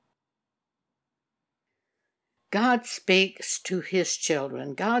God speaks to his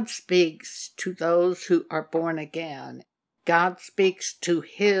children. God speaks to those who are born again. God speaks to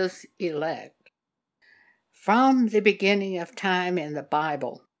his elect. From the beginning of time in the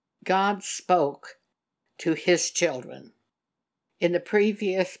Bible, God spoke to his children. In the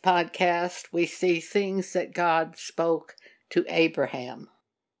previous podcast, we see things that God spoke to Abraham.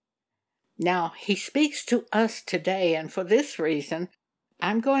 Now, he speaks to us today, and for this reason,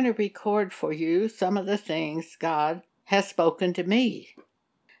 I'm going to record for you some of the things God has spoken to me.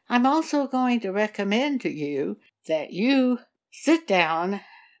 I'm also going to recommend to you that you sit down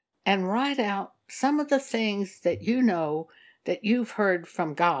and write out some of the things that you know that you've heard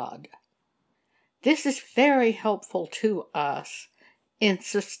from God. This is very helpful to us in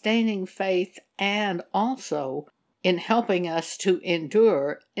sustaining faith and also in helping us to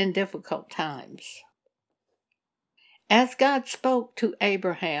endure in difficult times. As God spoke to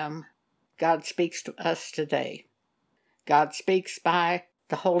Abraham, God speaks to us today. God speaks by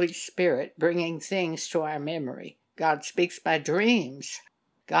the Holy Spirit, bringing things to our memory. God speaks by dreams.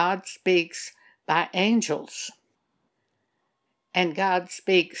 God speaks by angels. And God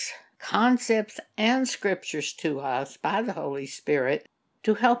speaks concepts and scriptures to us by the Holy Spirit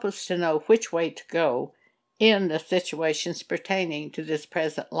to help us to know which way to go in the situations pertaining to this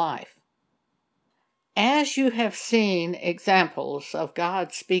present life. As you have seen examples of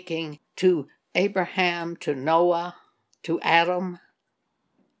God speaking to Abraham, to Noah, to Adam,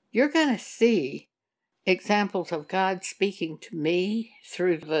 you're going to see examples of God speaking to me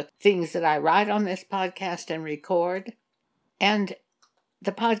through the things that I write on this podcast and record. And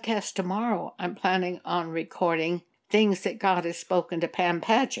the podcast tomorrow, I'm planning on recording things that God has spoken to Pam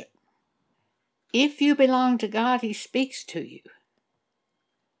Paget. If you belong to God, he speaks to you.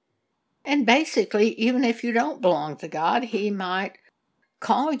 And basically, even if you don't belong to God, he might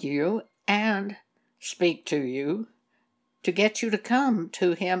call you and speak to you to get you to come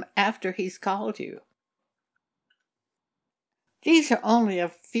to him after he's called you. These are only a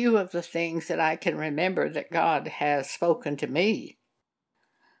few of the things that I can remember that God has spoken to me.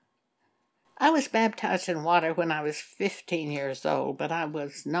 I was baptized in water when I was 15 years old, but I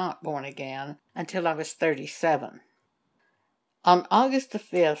was not born again until I was 37. On August the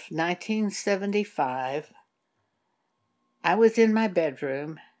 5th, 1975, I was in my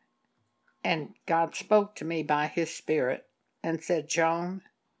bedroom, and God spoke to me by his Spirit and said, "Joan,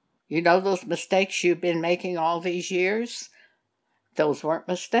 you know those mistakes you've been making all these years? Those weren't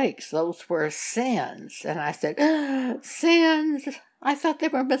mistakes. Those were sins." And I said, "Sins? I thought they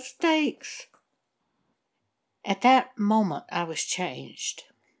were mistakes." At that moment, I was changed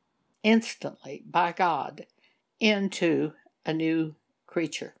instantly by God into a new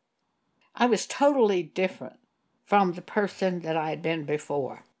creature. I was totally different from the person that I had been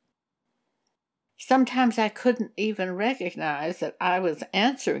before. Sometimes I couldn't even recognize that I was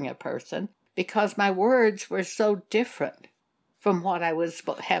answering a person because my words were so different from what I would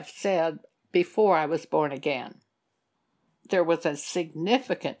have said before I was born again. There was a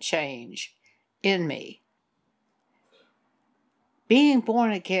significant change in me. Being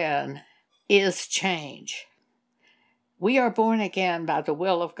born again is change. We are born again by the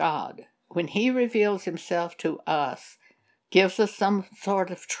will of God. When he reveals himself to us, gives us some sort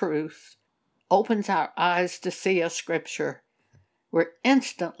of truth, opens our eyes to see a scripture, we're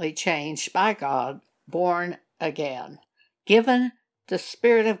instantly changed by God, born again, given the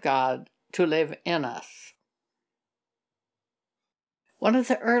Spirit of God to live in us. One of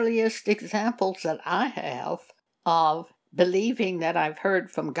the earliest examples that I have of believing that I've heard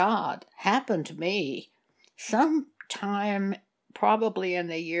from God happened to me sometime probably in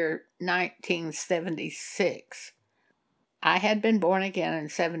the year 1976. I had been born again in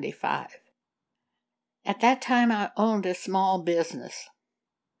 75. At that time, I owned a small business.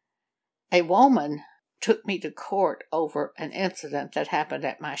 A woman took me to court over an incident that happened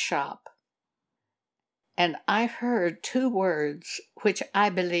at my shop. And I heard two words which I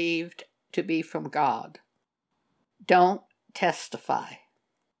believed to be from God. Don't testify.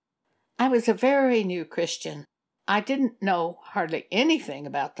 I was a very new Christian. I didn't know hardly anything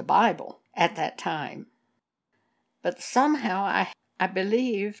about the Bible at that time. But somehow I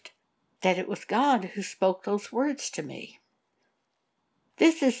believed that it was God who spoke those words to me.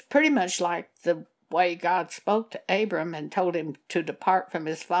 This is pretty much like the way God spoke to Abram and told him to depart from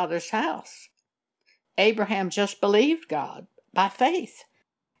his father's house. Abraham just believed God by faith.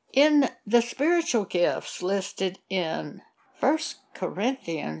 In the spiritual gifts listed in 1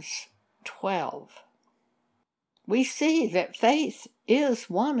 Corinthians 12, we see that faith is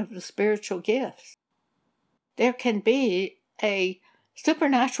one of the spiritual gifts. There can be a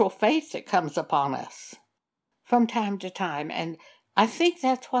supernatural faith that comes upon us. from time to time, and I think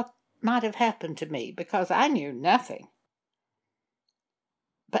that's what might have happened to me, because I knew nothing.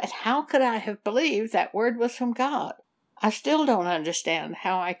 But how could I have believed that word was from God? I still don't understand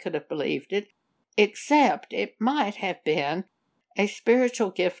how I could have believed it, except it might have been a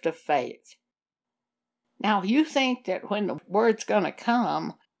spiritual gift of faith. Now, you think that when the word's going to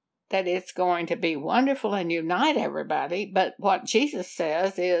come, that it's going to be wonderful and unite everybody, but what Jesus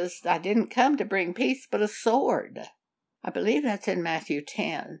says is, I didn't come to bring peace, but a sword. I believe that's in Matthew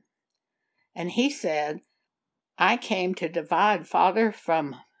 10. And he said, I came to divide father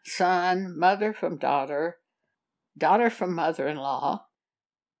from son, mother from daughter, daughter from mother-in-law,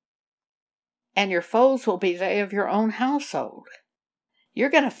 and your foes will be they of your own household. You're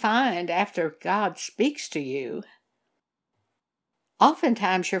going to find after God speaks to you,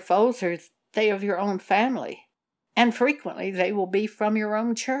 oftentimes your foes are they of your own family, and frequently they will be from your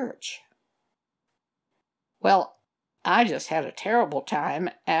own church. Well, I just had a terrible time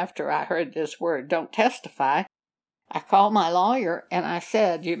after I heard this word, don't testify. I called my lawyer and I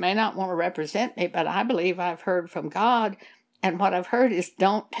said, you may not want to represent me, but I believe I've heard from God, and what I've heard is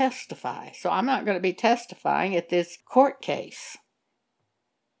don't testify. So I'm not going to be testifying at this court case.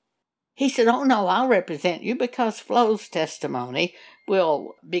 He said, oh no, I'll represent you because Flo's testimony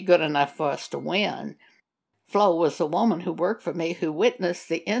will be good enough for us to win. Flo was the woman who worked for me who witnessed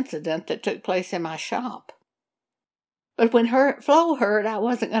the incident that took place in my shop. But when Flo heard I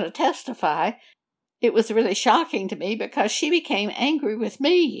wasn't going to testify, it was really shocking to me because she became angry with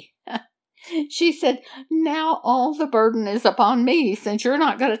me. She said, now all the burden is upon me since you're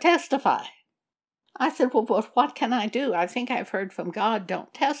not going to testify. I said, well, what can I do? I think I've heard from God,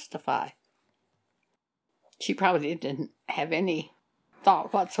 don't testify. She probably didn't have any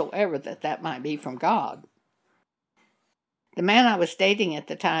thought whatsoever that might be from God. The man I was dating at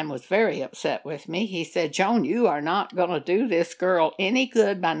the time was very upset with me. He said, Joan, you are not going to do this girl any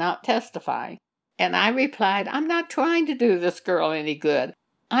good by not testifying. And I replied, I'm not trying to do this girl any good.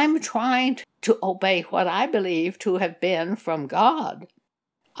 I'm trying to obey what I believe to have been from God.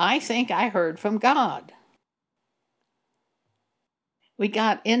 I think I heard from God. We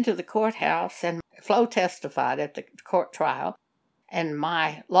got into the courthouse and Flo testified at the court trial. And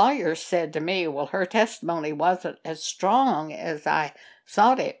my lawyer said to me, well, her testimony wasn't as strong as I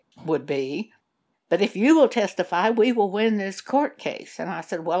thought it would be. But if you will testify, we will win this court case. And I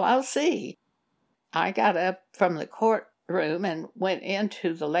said, well, I'll see. I got up from the courtroom and went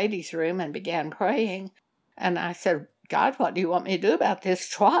into the ladies' room and began praying. And I said, God, what do you want me to do about this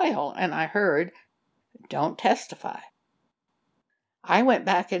trial? And I heard, don't testify. I went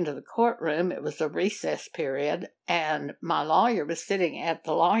back into the courtroom. It was a recess period, and my lawyer was sitting at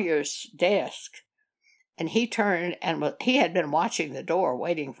the lawyer's desk. And he turned, and he had been watching the door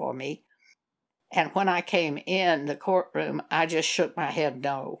waiting for me. And when I came in the courtroom, I just shook my head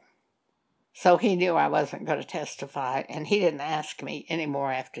no. So he knew I wasn't going to testify, and he didn't ask me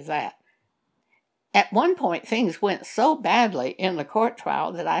anymore after that. At one point, things went so badly in the court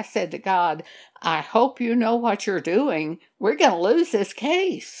trial that I said to God, I hope you know what you're doing. We're going to lose this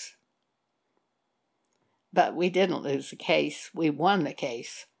case. But we didn't lose the case. We won the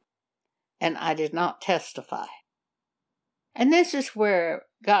case. And I did not testify. And this is where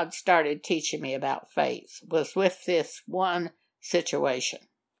God started teaching me about faith, was with this one situation.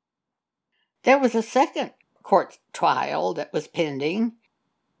 There was a second court trial that was pending.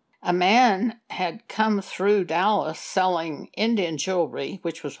 A man had come through Dallas selling Indian jewelry,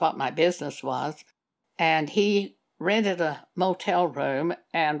 which was what my business was, and he rented a motel room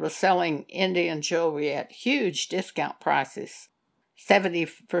and was selling Indian jewelry at huge discount prices,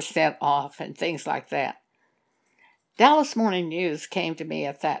 70% off and things like that. Dallas Morning News came to me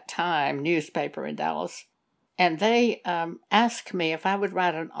at that time, newspaper in Dallas, and they asked me if I would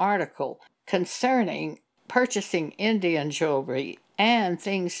write an article concerning purchasing Indian jewelry and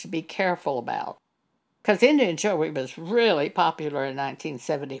things to be careful about, because Indian jewelry was really popular in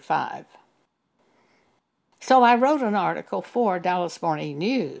 1975. So I wrote an article for Dallas Morning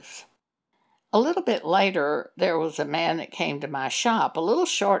News. A little bit later, there was a man that came to my shop, a little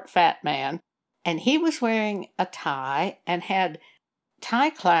short, fat man, and he was wearing a tie and had tie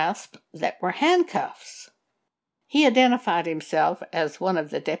clasps that were handcuffs. He identified himself as one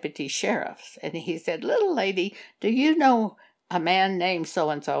of the deputy sheriffs, and he said, little lady, do you know a man named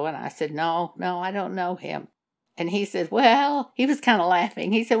so-and-so? And I said, no, I don't know him. And he said, well, he was kind of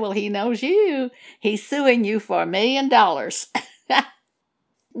laughing. He said, well, he knows you. He's suing you for $1 million.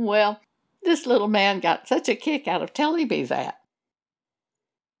 Well, this little man got such a kick out of telling me that.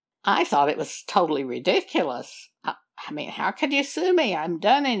 I thought it was totally ridiculous. I mean, how could you sue me? I haven't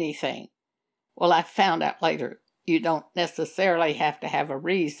done anything. Well, I found out later you don't necessarily have to have a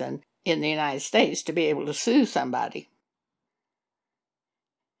reason in the United States to be able to sue somebody.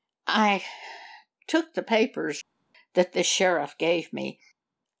 I took the papers that the sheriff gave me,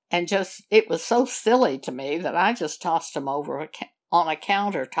 and it was so silly to me that I just tossed them over on a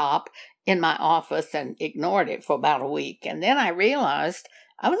countertop in my office and ignored it for about a week. And then I realized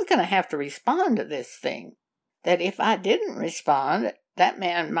I was going to have to respond to this thing, that if I didn't respond, that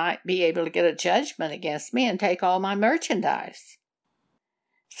man might be able to get a judgment against me and take all my merchandise.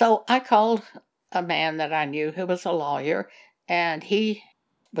 So I called a man that I knew who was a lawyer, and he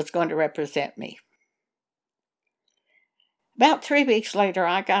was going to represent me. About 3 weeks later,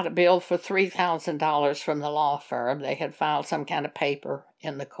 I got a bill for $3,000 from the law firm. They had filed some kind of paper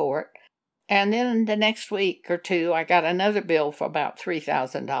in the court. And then the next week or two, I got another bill for about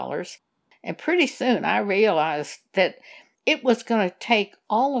 $3,000. And pretty soon I realized that it was going to take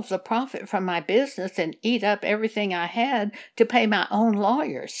all of the profit from my business and eat up everything I had to pay my own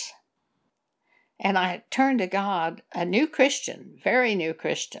lawyers. And I turned to God, a new Christian, very new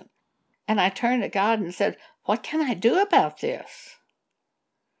Christian. And I turned to God and said, what can I do about this?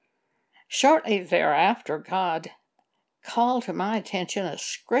 Shortly thereafter, God called to my attention a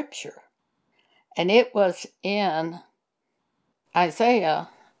scripture. And it was in Isaiah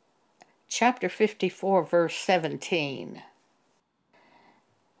chapter 54, verse 17.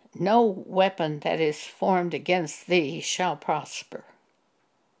 No weapon that is formed against thee shall prosper.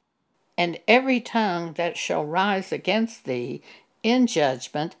 And every tongue that shall rise against thee in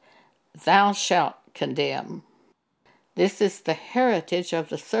judgment thou shalt condemn. This is the heritage of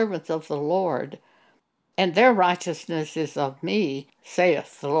the servants of the Lord, and their righteousness is of me,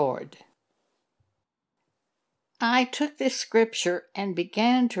 saith the Lord. I took this scripture and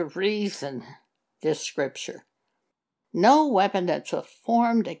began to reason this scripture. No weapon that's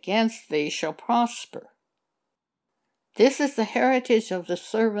formed against thee shall prosper. This is the heritage of the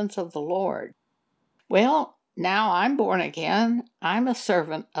servants of the Lord. Well, now I'm born again. I'm a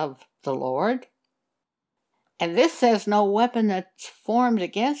servant of the Lord. And this says no weapon that's formed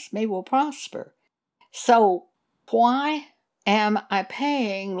against me will prosper. So why am I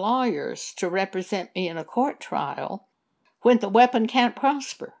paying lawyers to represent me in a court trial when the weapon can't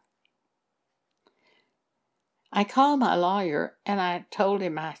prosper? I called my lawyer and I told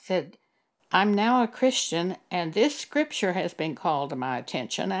him, I said, I'm now a Christian and this scripture has been called to my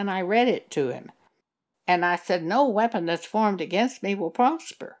attention, and I read it to him. And I said, no weapon that's formed against me will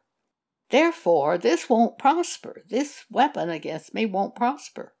prosper. Therefore, this won't prosper. This weapon against me won't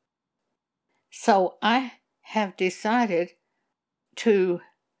prosper. So I have decided to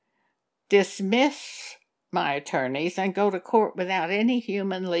dismiss my attorneys and go to court without any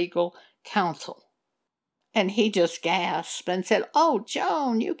human legal counsel. And he just gasped and said, oh,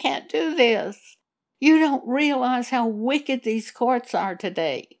 Joan, you can't do this. You don't realize how wicked these courts are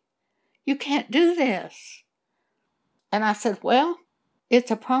today. You can't do this. And I said, well, it's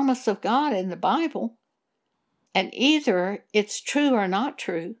a promise of God in the Bible, and either it's true or not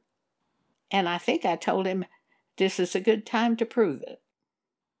true. And I think I told him this is a good time to prove it.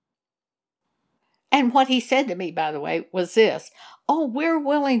 And what he said to me, by the way, was this: oh, we're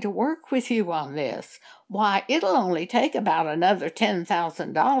willing to work with you on this. Why, it'll only take about another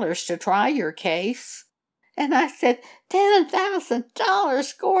 $10,000 to try your case. And I said,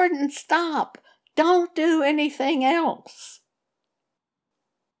 $10,000, Gordon, stop. Don't do anything else.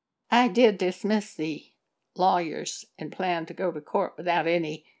 I did dismiss the lawyers and planned to go to court without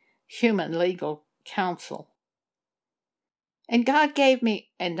any human legal counsel. And God gave me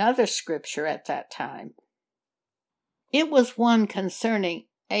another scripture at that time. It was one concerning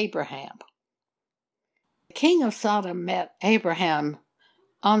Abraham. The king of Sodom met Abraham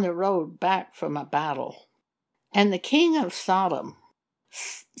on the road back from a battle. And the king of Sodom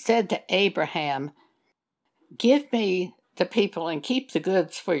said to Abraham, give me the people and keep the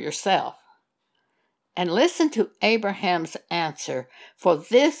goods for yourself. And listen to Abraham's answer, for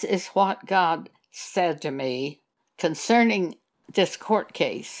this is what God said to me concerning this court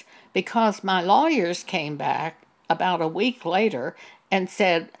case, because my lawyers came back about a week later and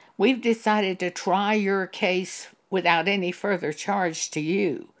said, we've decided to try your case without any further charge to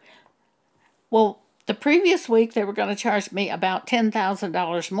you. Well, the previous week they were going to charge me about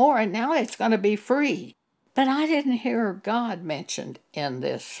 $10,000 more, and now it's going to be free. But I didn't hear God mentioned in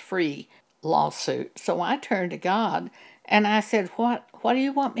this free lawsuit. So I turned to God and I said, what do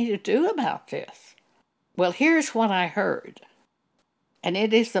you want me to do about this? Well, here's what I heard. And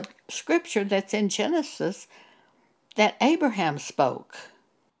it is the scripture that's in Genesis that Abraham spoke.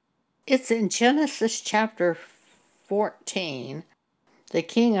 It's in Genesis chapter 14 The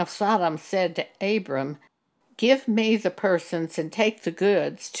king of Sodom said to Abram, "Give me the persons and take the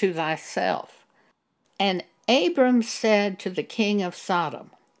goods to thyself." And Abram said to the king of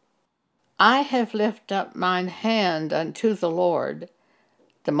Sodom, "I have lifted up mine hand unto the Lord,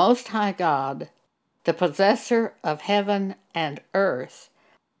 the Most High God, the possessor of heaven and earth,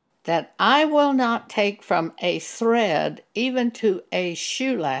 that I will not take from a thread even to a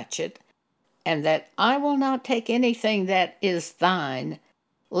shoe latchet, and that I will not take anything that is thine,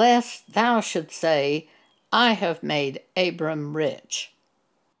 lest thou should say, I have made Abram rich."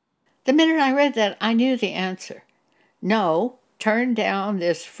 The minute I read that, I knew the answer. No, turn down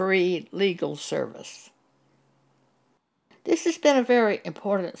this free legal service. This has been a very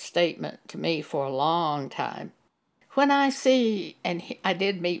important statement to me for a long time. When I see, and I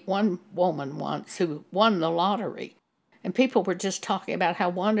did meet one woman once who won the lottery, and people were just talking about how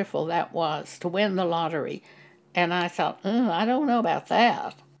wonderful that was to win the lottery. And I thought, I don't know about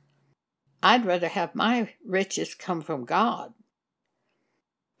that. I'd rather have my riches come from God.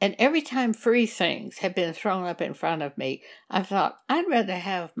 And every time free things have been thrown up in front of me, I've thought, I'd rather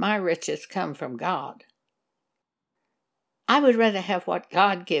have my riches come from God. I would rather have what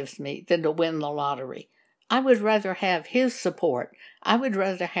God gives me than to win the lottery. I would rather have His support. I would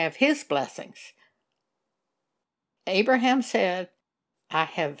rather have His blessings. Abraham said, "I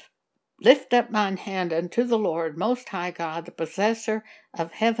have lifted up mine hand unto the Lord, Most High God, the possessor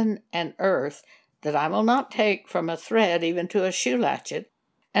of heaven and earth, that I will not take from a thread even to a shoe latchet,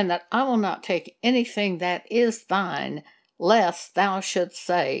 and that I will not take anything that is thine, lest thou shouldst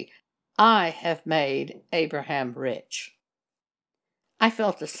say, I have made Abraham rich." I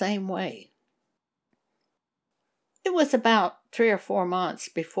felt the same way. It was about 3 or 4 months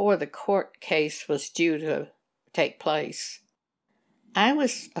before the court case was due to take place. I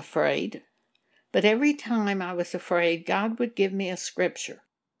was afraid, but every time I was afraid, God would give me a scripture.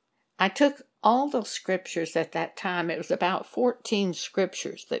 I took all those scriptures at that time. It was about 14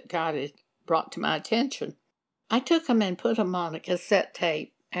 scriptures that God had brought to my attention. I took them and put them on a cassette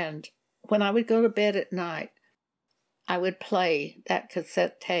tape, and when I would go to bed at night, I would play that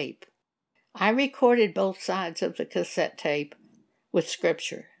cassette tape. I recorded both sides of the cassette tape with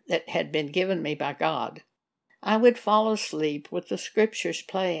scripture that had been given me by God. I would fall asleep with the scriptures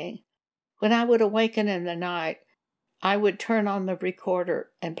playing. When I would awaken in the night, I would turn on the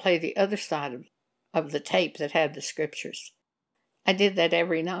recorder and play the other side of the tape that had the scriptures. I did that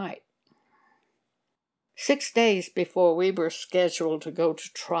every night. 6 days before we were scheduled to go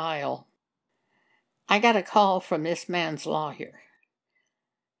to trial, I got a call from this man's lawyer.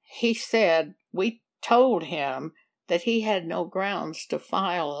 He said we told him that he had no grounds to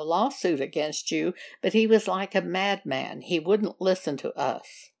file a lawsuit against you, but he was like a madman. He wouldn't listen to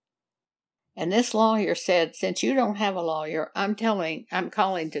us. And this lawyer said, since you don't have a lawyer, I'm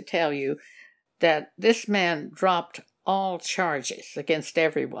calling to tell you that this man dropped all charges against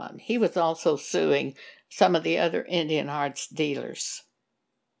everyone. He was also suing some of the other Indian Arts dealers.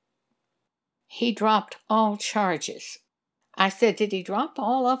 He dropped all charges. I said, did he drop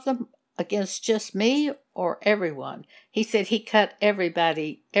all of them against just me or everyone? He said he cut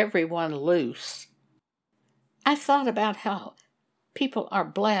everyone loose. I thought about how people are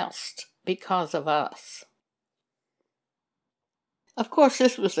blessed because of us. Of course,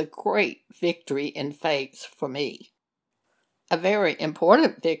 this was a great victory in faith for me. A very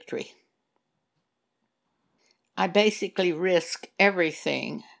important victory. I basically risked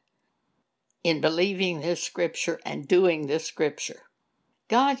everything in believing this scripture and doing this scripture.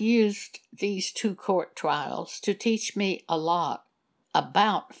 God used these 2 court trials to teach me a lot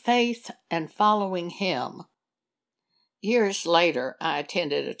about faith and following Him. Years later, I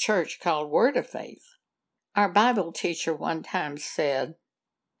attended a church called Word of Faith. Our Bible teacher one time said,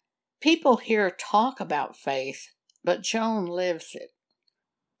 "People here talk about faith, but Joan lives it."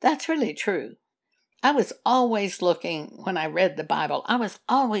 That's really true. I was always looking, when I read the Bible, I was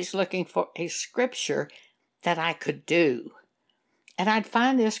always looking for a scripture that I could do. And I'd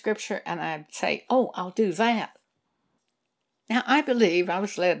find this scripture and I'd say, oh, I'll do that. Now, I believe I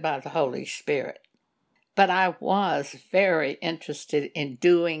was led by the Holy Spirit, but I was very interested in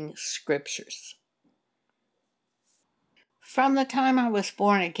doing scriptures. From the time I was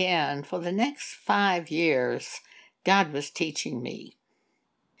born again, for the next 5 years, God was teaching me.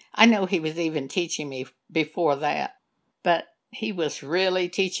 I know He was even teaching me before that, but He was really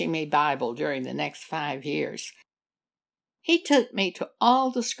teaching me Bible during the next 5 years. He took me to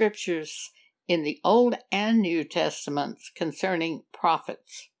all the scriptures in the Old and New Testaments concerning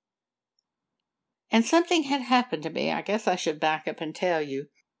prophets. And something had happened to me. I guess I should back up and tell you.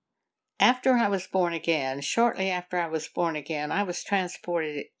 After I was born again, shortly after I was born again, I was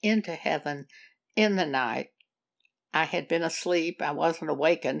transported into heaven in the night. I had been asleep, I wasn't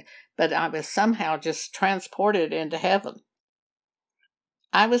awakened, but I was somehow just transported into heaven.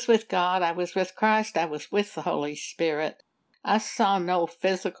 I was with God, I was with Christ, I was with the Holy Spirit. I saw no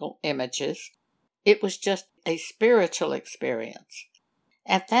physical images. It was just a spiritual experience.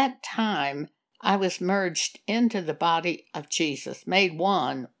 At that time, I was merged into the body of Jesus, made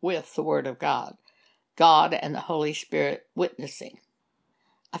one with the Word of God, God and the Holy Spirit witnessing.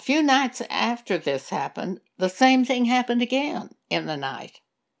 A few nights after this happened, the same thing happened again in the night.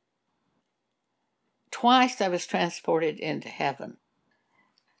 Twice I was transported into heaven.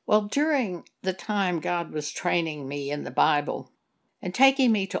 Well, during the time God was training me in the Bible and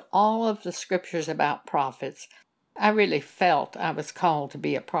taking me to all of the scriptures about prophets, I really felt I was called to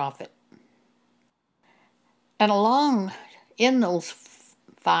be a prophet. And along in those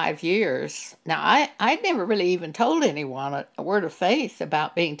 5 years, now I'd never really even told anyone a word of faith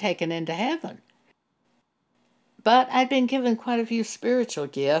about being taken into heaven. But I'd been given quite a few spiritual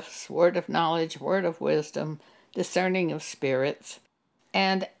gifts, word of knowledge, word of wisdom, discerning of spirits.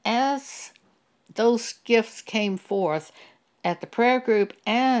 And as those gifts came forth at the prayer group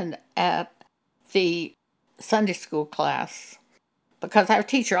and at the Sunday school class, because our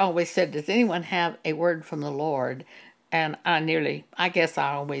teacher always said, does anyone have a word from the Lord? And I guess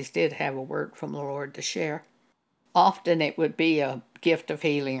I always did have a word from the Lord to share. Often it would be a gift of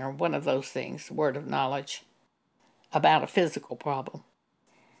healing or one of those things, word of knowledge about a physical problem.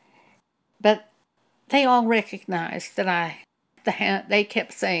 But they all recognized that they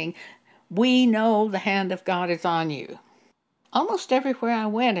kept saying, we know the hand of God is on you. Almost everywhere I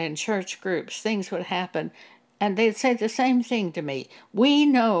went in church groups, things would happen, and they'd say the same thing to me. We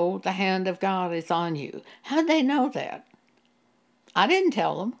know the hand of God is on you. How'd they know that? I didn't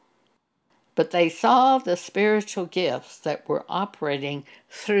tell them. But they saw the spiritual gifts that were operating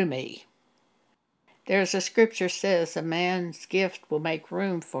through me. There's a scripture says a man's gift will make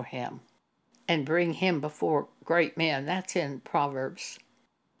room for him and bring him before great men. That's in Proverbs.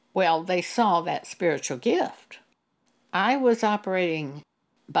 Well, they saw that spiritual gift. I was operating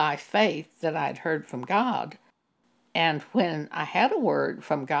by faith that I'd heard from God. And when I had a word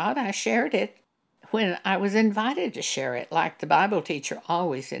from God, I shared it when I was invited to share it, like the Bible teacher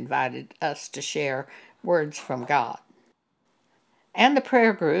always invited us to share words from God. And the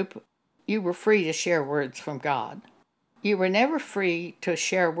prayer group, you were free to share words from God. You were never free to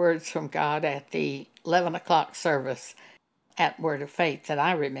share words from God at the 11 o'clock service at Word of Faith that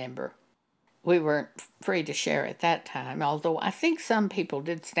I remember. We weren't free to share at that time, although I think some people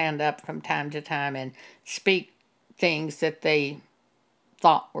did stand up from time to time and speak things that they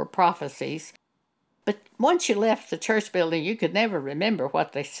thought were prophecies. But once you left the church building, you could never remember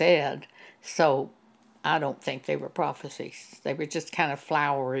what they said, so I don't think they were prophecies. They were just kind of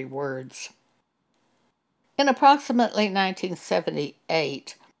flowery words. In approximately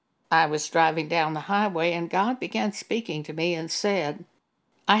 1978, I was driving down the highway and God began speaking to me and said,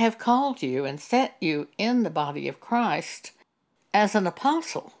 I have called you and set you in the body of Christ as an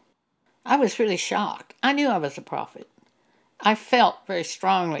apostle. I was really shocked. I knew I was a prophet. I felt very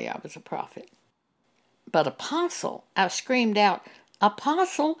strongly I was a prophet. But apostle, I screamed out,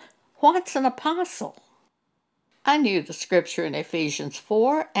 apostle? What's an apostle? I knew the scripture in Ephesians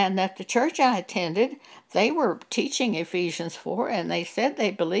 4, and at the church I attended, they were teaching Ephesians 4, and they said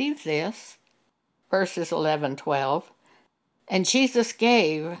they believed this. Verses 11, 12. And Jesus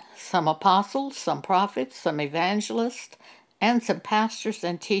gave some apostles, some prophets, some evangelists, and some pastors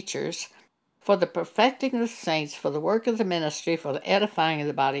and teachers for the perfecting of the saints, for the work of the ministry, for the edifying of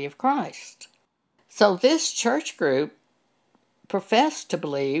the body of Christ. So this church group professed to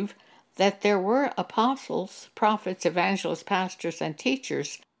believe that there were apostles, prophets, evangelists, pastors, and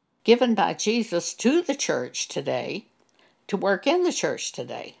teachers given by Jesus to the church today to work in the church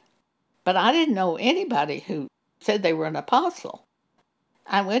today. But I didn't know anybody who said they were an apostle.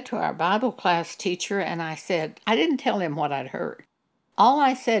 I went to our Bible class teacher and I didn't tell him what I'd heard. All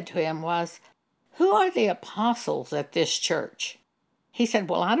I said to him was, who are the apostles at this church? He said,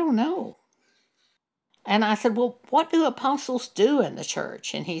 well, I don't know. And I said, well, what do apostles do in the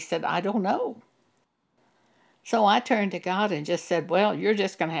church? And he said, I don't know. So I turned to God and just said, well, you're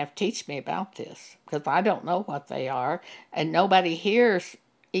just going to have to teach me about this because I don't know what they are. And nobody here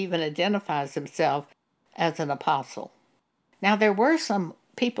even identifies himself as an apostle. Now, there were some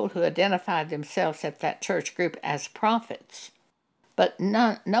people who identified themselves at that church group as prophets, but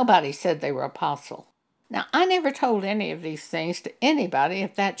nobody said they were apostle. Now, I never told any of these things to anybody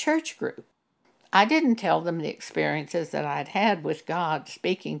at that church group. I didn't tell them the experiences that I'd had with God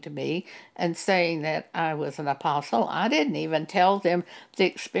speaking to me and saying that I was an apostle. I didn't even tell them the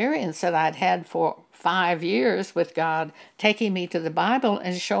experience that I'd had for 5 years with God taking me to the Bible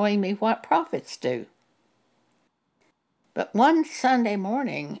and showing me what prophets do. But one Sunday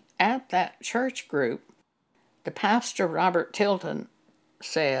morning at that church group, the pastor, Robert Tilton,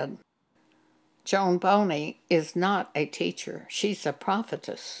 said, "Joan Boney is not a teacher. She's a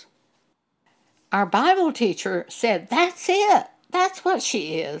prophetess." Our Bible teacher said, "That's it. That's what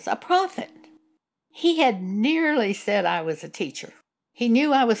she is, a prophet." He had nearly said I was a teacher. He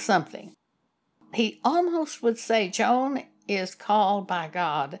knew I was something. He almost would say Joan is called by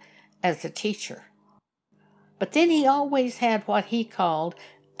God as a teacher. But then he always had what he called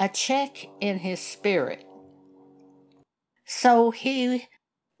a check in his spirit. So he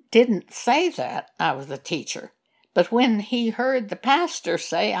didn't say that I was a teacher. But when he heard the pastor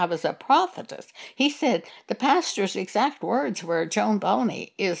say I was a prophetess, he said the pastor's exact words were, "Joan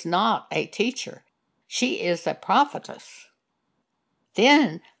Boney is not a teacher. She is a prophetess."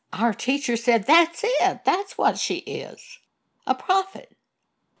 Then our teacher said, "That's it. That's what she is, a prophet."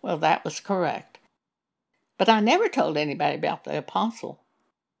 Well, that was correct. But I never told anybody about the apostle.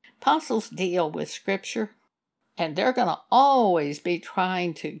 Apostles deal with Scripture, and they're going to always be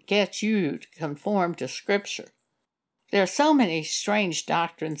trying to get you to conform to Scripture. There are so many strange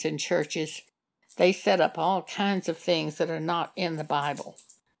doctrines in churches. They set up all kinds of things that are not in the Bible.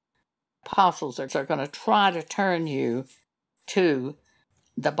 Apostles are going to try to turn you to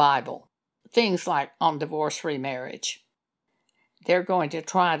the Bible. Things like on divorce remarriage. They're going to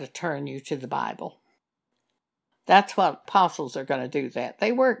try to turn you to the Bible. That's what apostles are going to do that.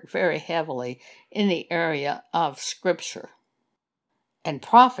 They work very heavily in the area of Scripture. And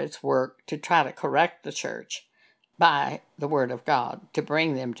prophets work to try to correct the church by the Word of God, to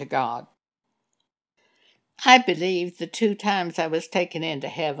bring them to God. I believe the 2 times I was taken into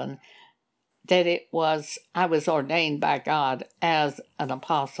heaven that I was ordained by God as an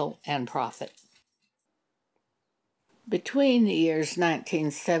apostle and prophet. Between the years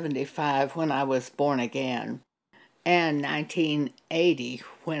 1975, when I was born again, and 1980,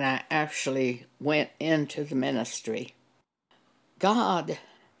 when I actually went into the ministry, God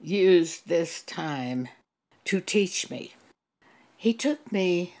used this time to teach me. He took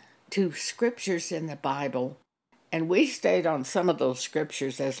me to scriptures in the Bible, and we stayed on some of those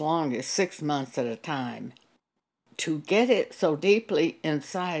scriptures as long as 6 months at a time to get it so deeply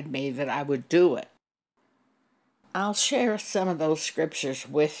inside me that I would do it. I'll share some of those scriptures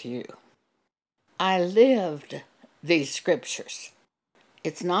with you. I lived these scriptures.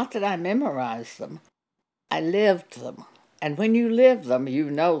 It's not that I memorized them. I lived them. And when you live them, you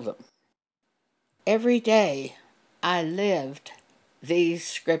know them. Every day, I lived these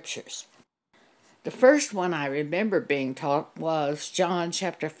scriptures. The first one I remember being taught was John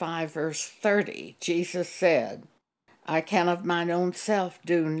chapter 5, verse 30. Jesus said, "I can of mine own self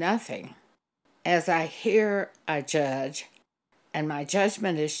do nothing. As I hear, I judge, and my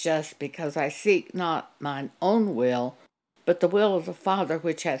judgment is just, because I seek not mine own will, but the will of the Father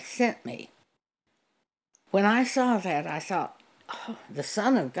which hath sent me." When I saw that, I thought, the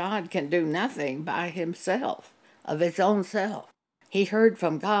Son of God can do nothing by himself, of his own self. He heard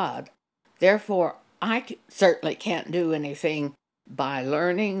from God. Therefore, I certainly can't do anything by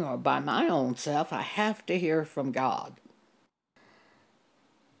learning or by my own self. I have to hear from God.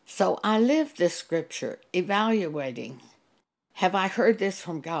 So I lived this scripture, evaluating, have I heard this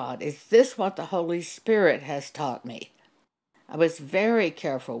from God? Is this what the Holy Spirit has taught me? I was very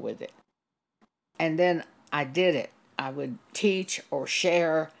careful with it. And then I did it. I would teach or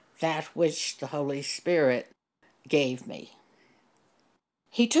share that which the Holy Spirit gave me.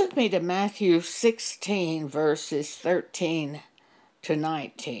 He took me to Matthew 16, verses 13 to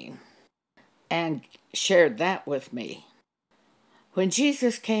 19, and shared that with me. When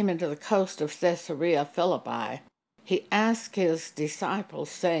Jesus came into the coast of Caesarea Philippi, he asked his disciples,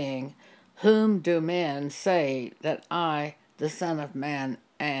 saying, "Whom do men say that I, the Son of Man,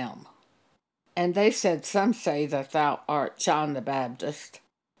 am?" And they said, "Some say that thou art John the Baptist,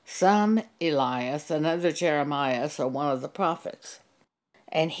 some Elias, another Jeremiah, or one of the prophets."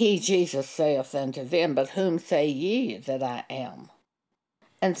 And he, Jesus, saith unto them, "But whom say ye that I am?"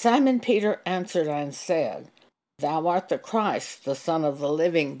 And Simon Peter answered and said, "Thou art the Christ, the Son of the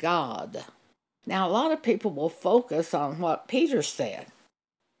living God." Now, a lot of people will focus on what Peter said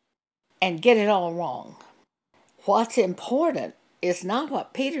and get it all wrong. What's important is not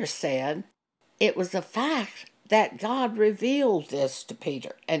what Peter said. It was the fact that God revealed this to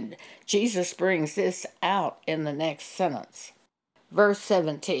Peter. And Jesus brings this out in the next sentence. Verse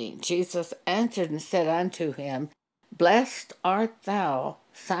 17, Jesus answered and said unto him, Blessed art thou,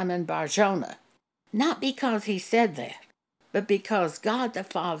 Simon Bar-Jonah. Not because he said that, but because God the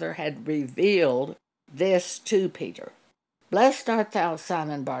Father had revealed this to Peter. Blessed art thou,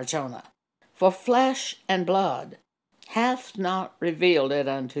 Simon Bar-Jonah, for flesh and blood hath not revealed it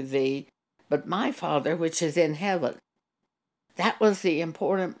unto thee, but my Father which is in heaven. That was the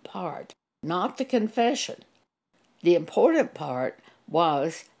important part, not the confession. The important part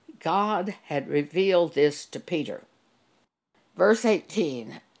was God had revealed this to Peter. Verse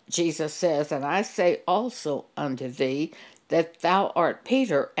 18, Jesus says, And I say also unto thee that thou art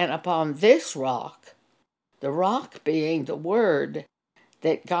Peter, and upon this rock, the rock being the word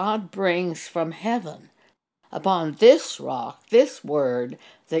that God brings from heaven, upon this rock, this word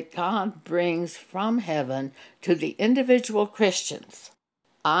that God brings from heaven to the individual Christians,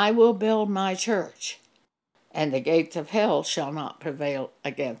 I will build my church, and the gates of hell shall not prevail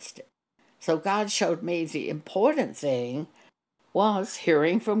against it. So God showed me the important thing was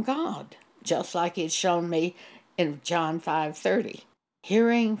hearing from God, just like He'd shown me in John 5:30.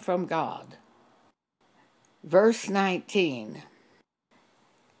 Hearing from God. Verse 19,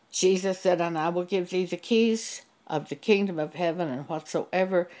 Jesus said, And I will give thee the keys of the kingdom of heaven, and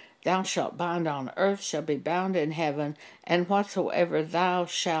whatsoever thou shalt bind on earth shall be bound in heaven, and whatsoever thou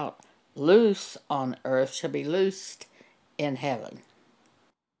shalt loose on earth shall be loosed in heaven.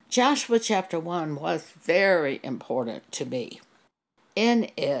 Joshua chapter 1 was very important to me. In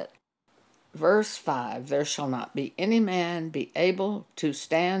it, verse 5, There shall not be any man be able to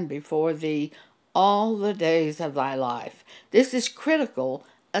stand before thee all the days of thy life. This is critical,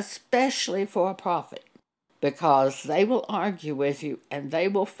 especially for a prophet, because they will argue with you, and they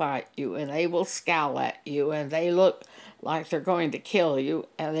will fight you, and they will scowl at you, and they look like they're going to kill you,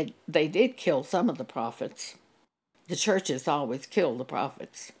 and they did kill some of the prophets. The churches always kill the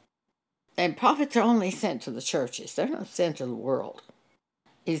prophets. And prophets are only sent to the churches. They're not sent to the world.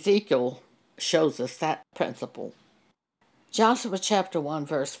 Ezekiel shows us that principle. Joshua chapter 1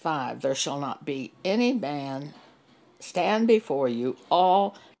 verse 5, There shall not be any man stand before you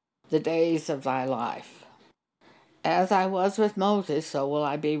all the days of thy life. As I was with Moses, so will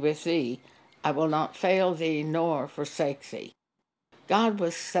I be with thee. I will not fail thee nor forsake thee. God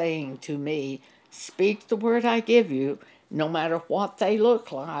was saying to me, speak the word I give you, no matter what they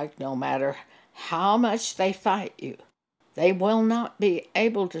look like, no matter how much they fight you. They will not be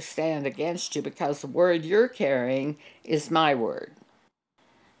able to stand against you because the word you're carrying is my word.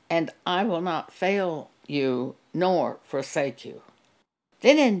 And I will not fail you nor forsake you.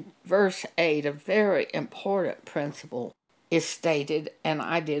 Then in verse 8, a very important principle is stated, and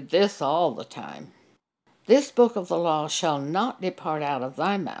I did this all the time. This book of the law shall not depart out of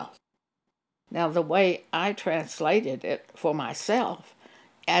thy mouth. Now, the way I translated it for myself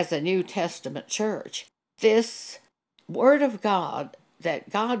as a New Testament church, this word of God that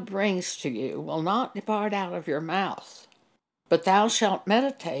God brings to you will not depart out of your mouth, but thou shalt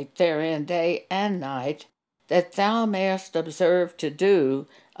meditate therein day and night, that thou mayest observe to do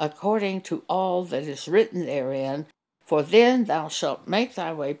according to all that is written therein, for then thou shalt make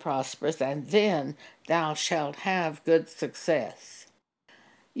thy way prosperous, and then thou shalt have good success.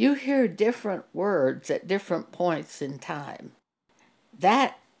 You hear different words at different points in time.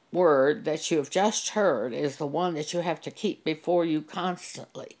 That word that you have just heard is the one that you have to keep before you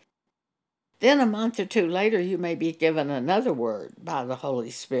constantly. Then a month or two later, you may be given another word by the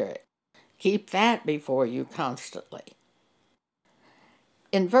Holy Spirit. Keep that before you constantly.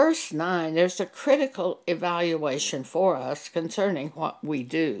 In verse 9, there's a critical evaluation for us concerning what we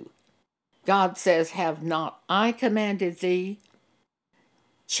do. God says, Have not I commanded thee?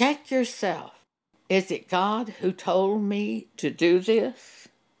 Check yourself. Is it God who told me to do this?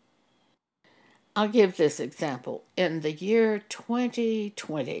 I'll give this example. In the year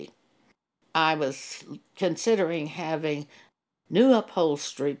 2020, I was considering having new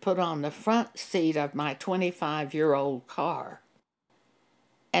upholstery put on the front seat of my 25-year-old car.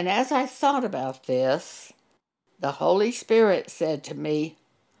 And as I thought about this, the Holy Spirit said to me,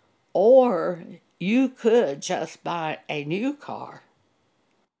 or you could just buy a new car.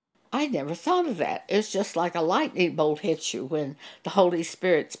 I never thought of that. It's just like a lightning bolt hits you when the Holy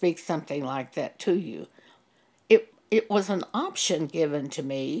Spirit speaks something like that to you. It was an option given to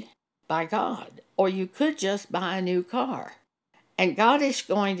me by God, or you could just buy a new car. And God is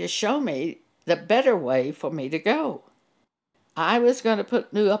going to show me the better way for me to go. I was going to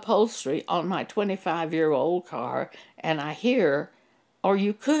put new upholstery on my 25-year-old car, and I hear, or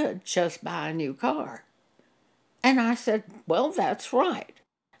you could just buy a new car. And I said, well, that's right.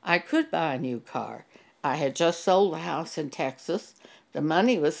 I could buy a new car. I had just sold the house in Texas. The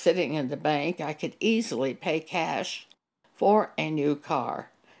money was sitting in the bank. I could easily pay cash for a new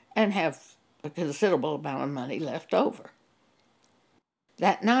car and have a considerable amount of money left over.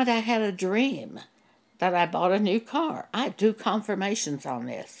 That night I had a dream that I bought a new car. I do confirmations on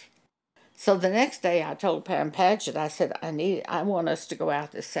this. So the next day I told Pam Paget, I said, I want us to go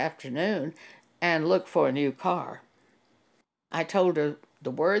out this afternoon and look for a new car. I told her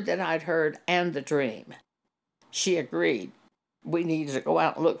the word that I'd heard and the dream. She agreed. We needed to go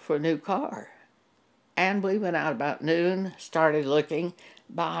out and look for a new car. And we went out about noon, started looking.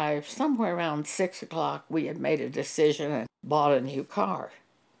 By somewhere around 6 o'clock, we had made a decision and bought a new car.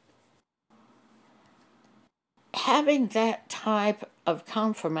 Having that type of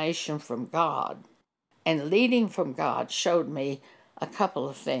confirmation from God and leading from God showed me a couple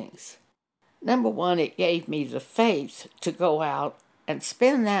of things. Number one, it gave me the faith to go out and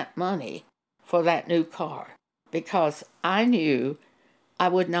spend that money for that new car because I knew I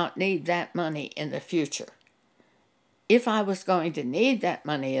would not need that money in the future. If I was going to need that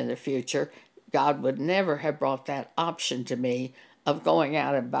money in the future, God would never have brought that option to me of going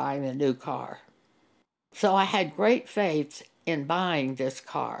out and buying a new car. So I had great faith in buying this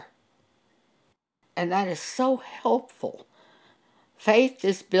car. And that is so helpful. Faith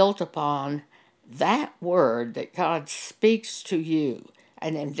is built upon that word that God speaks to you.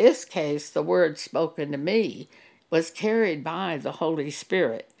 And in this case, the word spoken to me was carried by the Holy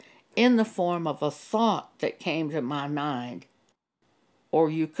Spirit in the form of a thought that came to my mind. Or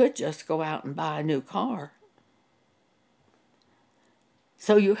you could just go out and buy a new car.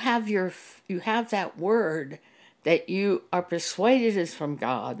 So you have that word that you are persuaded is from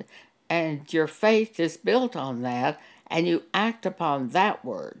God, and your faith is built on that, and you act upon that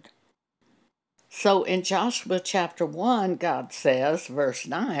word. So in Joshua chapter 1, God says, verse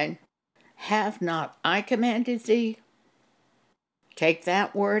 9, "Have not I commanded thee?" Take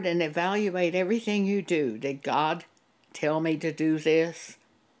that word and evaluate everything you do. Did God tell me to do this?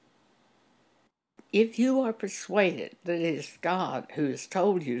 If you are persuaded that it is God who has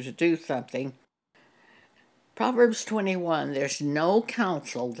told you to do something, Proverbs 21, there's no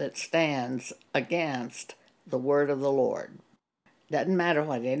counsel that stands against the word of the Lord. Doesn't matter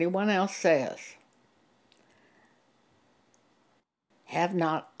what anyone else says. Have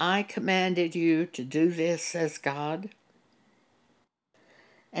not I commanded you to do this, says God?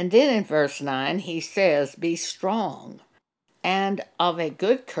 And then in verse 9, he says, "Be strong and of a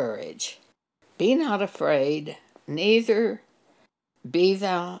good courage. Be not afraid, neither be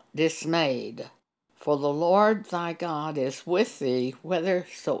thou dismayed, for the Lord thy God is with thee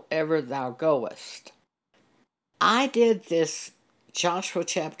whithersoever thou goest." I did this Joshua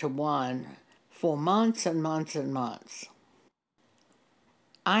chapter 1 for months and months and months.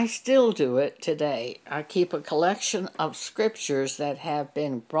 I still do it today. I keep a collection of scriptures that have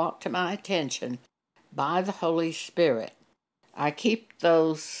been brought to my attention by the Holy Spirit. I keep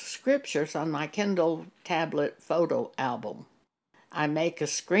those scriptures on my Kindle tablet photo album. I make a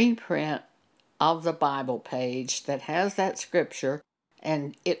screen print of the Bible page that has that scripture,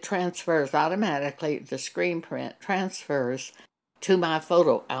 and it transfers automatically. The screen print transfers to my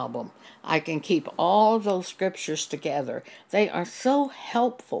photo album. I can keep all those scriptures together. They are so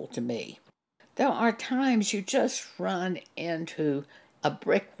helpful to me. There are times you just run into a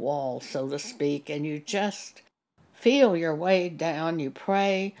brick wall, so to speak, and you just feel your way down. You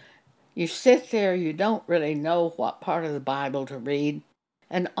pray, you sit there, you don't really know what part of the Bible to read,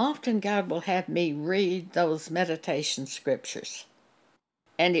 and often God will have me read those meditation scriptures,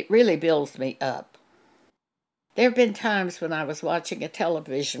 and it really builds me up. There have been times when I was watching a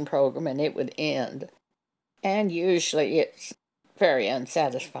television program and it would end, and usually it's very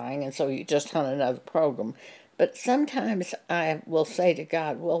unsatisfying, and so you just hunt another program. But sometimes I will say to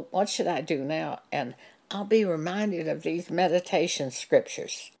God, well, what should I do now? And I'll be reminded of these meditation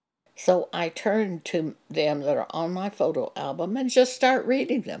scriptures. So I turn to them that are on my photo album and just start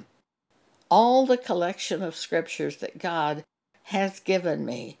reading them. All the collection of scriptures that God has given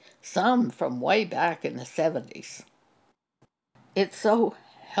me, some from way back in the 70s. It's so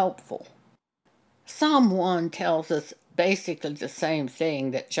helpful. Psalm 1 tells us basically the same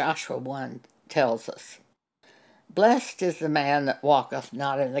thing that Joshua 1 tells us. "Blessed is the man that walketh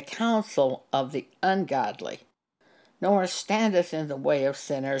not in the counsel of the ungodly, nor standeth in the way of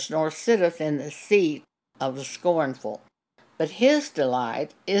sinners, nor sitteth in the seat of the scornful. But his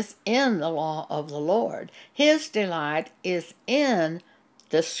delight is in the law of the Lord." His delight is in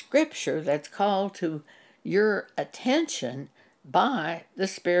the scripture that's called to your attention by the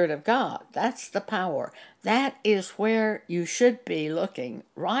Spirit of God. That's the power. That is where you should be looking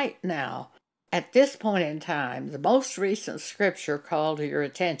right now at this point in time, the most recent scripture called to your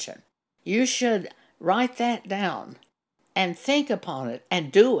attention. You should write that down and think upon it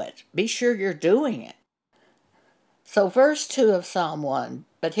and do it. Be sure you're doing it. So verse 2 of Psalm 1,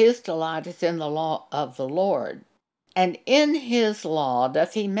 but his delight is in the law of the Lord, and in his law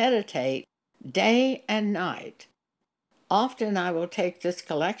doth he meditate day and night. Often I will take this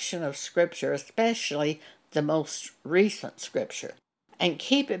collection of scripture, especially the most recent scripture, and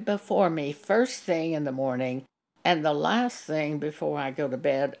keep it before me first thing in the morning and the last thing before I go to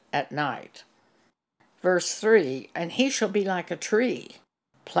bed at night. Verse 3, and he shall be like a tree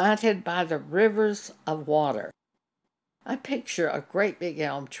planted by the rivers of water. I picture a great big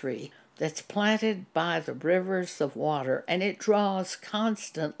elm tree that's planted by the rivers of water, and it draws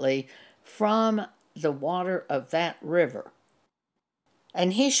constantly from the water of that river.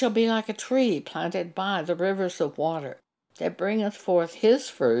 And he shall be like a tree planted by the rivers of water, that bringeth forth his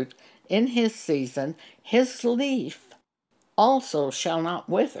fruit in his season, his leaf also shall not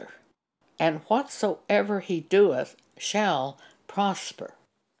wither, and whatsoever he doeth shall prosper.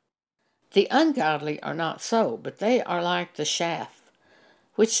 The ungodly are not so, but they are like the chaff,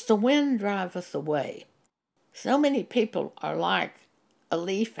 which the wind driveth away. So many people are like a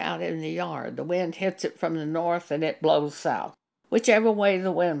leaf out in the yard. The wind hits it from the north and it blows south. Whichever way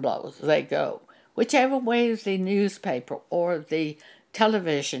the wind blows, they go. Whichever way the newspaper or the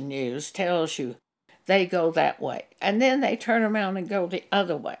television news tells you, they go that way. And then they turn around and go the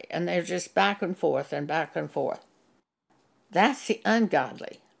other way. And they're just back and forth and back and forth. That's the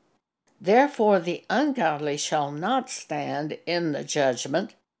ungodly. Therefore the ungodly shall not stand in the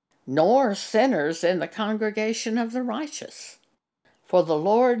judgment, nor sinners in the congregation of the righteous. For the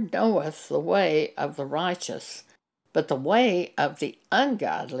Lord knoweth the way of the righteous, but the way of the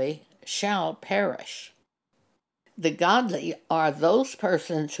ungodly shall perish. The godly are those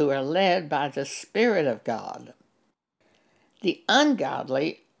persons who are led by the Spirit of God. The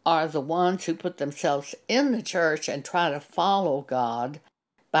ungodly are the ones who put themselves in the church and try to follow God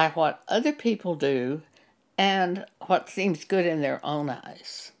by what other people do and what seems good in their own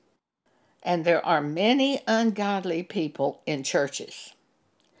eyes. And there are many ungodly people in churches.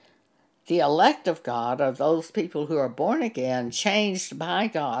 The elect of God are those people who are born again, changed by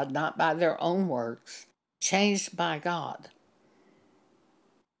God, not by their own works, changed by God.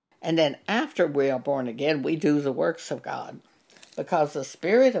 And then after we are born again, we do the works of God, because the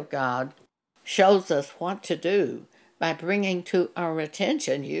Spirit of God shows us what to do by bringing to our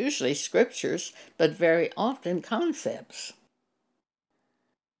attention usually scriptures, but very often concepts.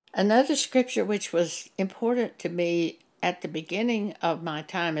 Another scripture which was important to me at the beginning of my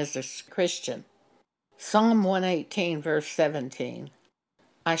time as a Christian, Psalm 118, verse 17,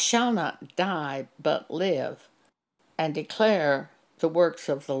 I shall not die but live and declare the works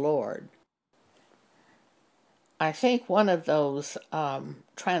of the Lord. I think one of those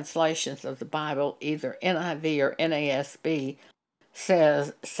translations of the Bible, either NIV or NASB,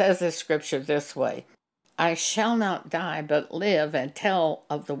 says the scripture this way, I shall not die but live and tell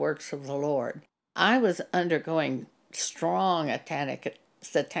of the works of the Lord. I was undergoing strong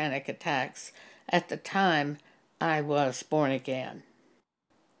satanic attacks at the time I was born again.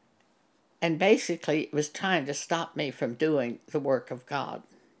 And basically it was trying to stop me from doing the work of God.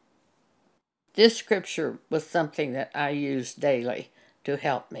 This scripture was something that I used daily to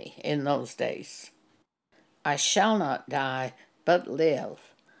help me in those days. I shall not die, but live,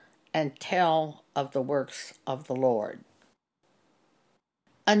 and tell of the works of the Lord.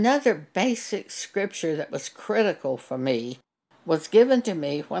 Another basic scripture that was critical for me was given to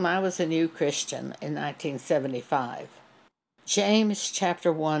me when I was a new Christian in 1975. James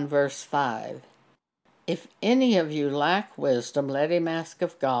chapter 1, verse 5. If any of you lack wisdom, let him ask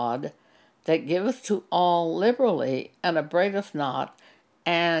of God, that giveth to all liberally and upbraideth not,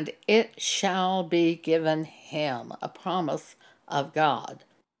 and it shall be given him. A promise of God.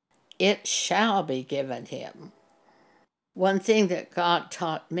 It shall be given him. One thing that God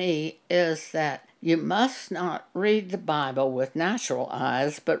taught me is that you must not read the Bible with natural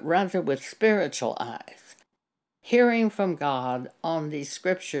eyes, but rather with spiritual eyes, hearing from God on these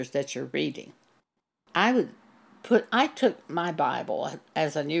scriptures that you're reading. I took my Bible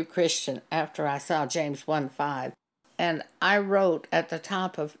as a new Christian after I saw James 1:5, and I wrote at the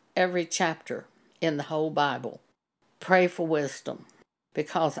top of every chapter in the whole Bible, pray for wisdom,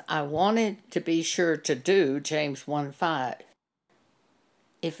 because I wanted to be sure to do James 1:5.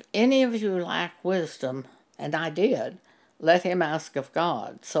 If any of you lack wisdom, and I did, let him ask of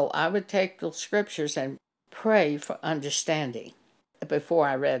God. So I would take those scriptures and pray for understanding before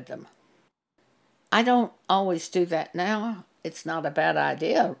I read them. I don't always do that now, It's not a bad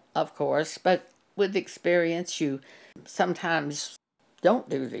idea, of course, but with experience, you sometimes don't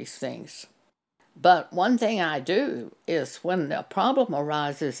do these things. But one thing I do is when a problem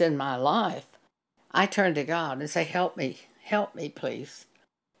arises in my life, I turn to God and say, help me, please.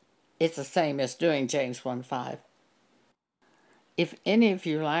 It's the same as doing James 1:5. If any of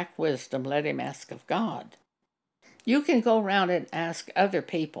you lack wisdom, let him ask of God. You can go around and ask other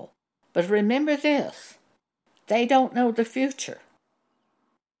people, but remember this, they don't know the future.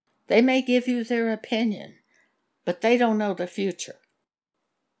 They may give you their opinion, but they don't know the future.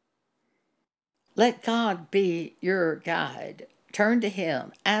 Let God be your guide. Turn to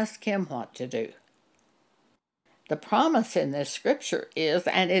him. Ask him what to do. The promise in this scripture is,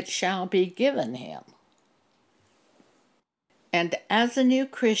 and it shall be given him. And as a new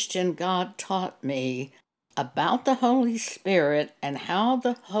Christian, God taught me about the Holy Spirit and how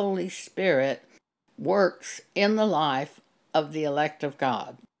the Holy Spirit works in the life of the elect of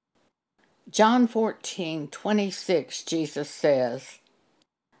God. John 14:26, Jesus says,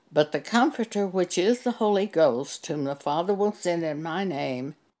 "But the Comforter, which is the Holy Ghost, whom the Father will send in my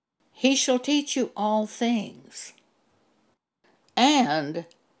name, he shall teach you all things, and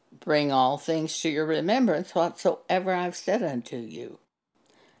bring all things to your remembrance whatsoever I've said unto you."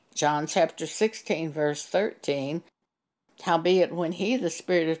 John chapter 16, verse 13, "Howbeit when he, the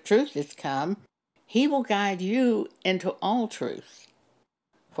Spirit of truth, is come, he will guide you into all truth.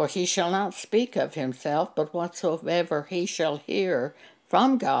 For he shall not speak of himself, but whatsoever he shall hear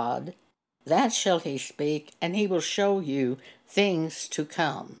from God, that shall he speak, and he will show you things to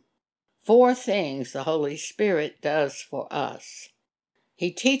come." 4 things the Holy Spirit does for us.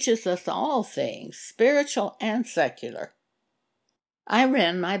 He teaches us all things, spiritual and secular. I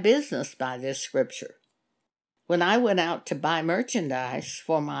ran my business by this scripture. When I went out to buy merchandise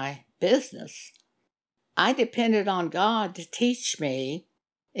for my business, I depended on God to teach me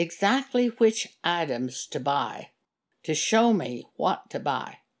exactly which items to buy, to show me what to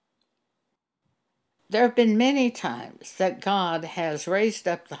buy. There have been many times that God has raised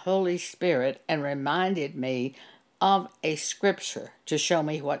up the Holy Spirit and reminded me of a scripture to show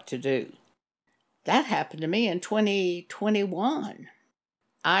me what to do. That happened to me in 2021.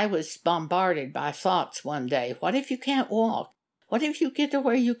 I was bombarded by thoughts one day. What if you can't walk? What if you get to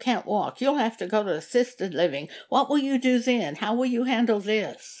where you can't walk? You'll have to go to assisted living. What will you do then? How will you handle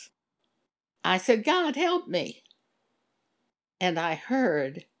this? I said, God, help me. And I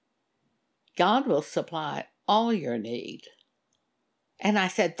heard, God will supply all your need. And I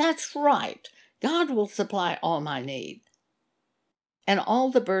said, that's right. God will supply all my need. And all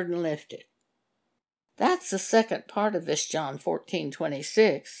the burden lifted. That's the second part of this John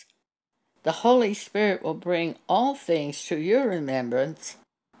 14:26. The Holy Spirit will bring all things to your remembrance,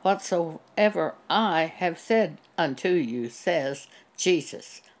 whatsoever I have said unto you, says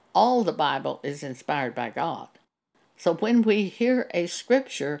Jesus. All the Bible is inspired by God. So when we hear a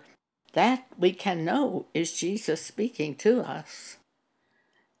scripture, that we can know is Jesus speaking to us.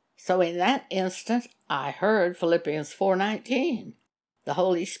 So in that instant, I heard Philippians 4:19. The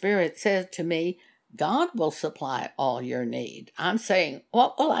Holy Spirit said to me, God will supply all your need. I'm saying,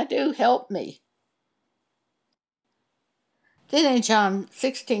 what will I do? Help me. Then in John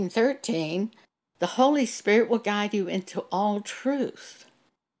 16:13, the Holy Spirit will guide you into all truth.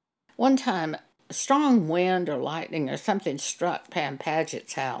 One time, a strong wind or lightning or something struck Pam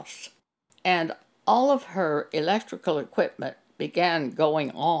Paget's house, and all of her electrical equipment began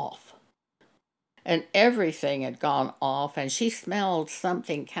going off. And everything had gone off, and she smelled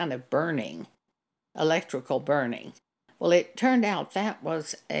something kind of burning, electrical burning. Well, it turned out that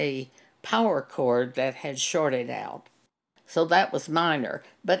was a power cord that had shorted out. So that was minor.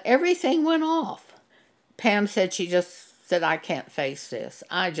 But everything went off. Pam said she just said, I can't face this.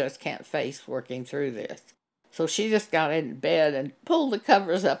 I just can't face working through this. So she just got in bed and pulled the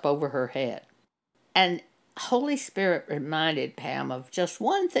covers up over her head. And Holy Spirit reminded Pam of just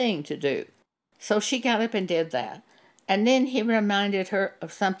one thing to do. So she got up and did that. And then he reminded her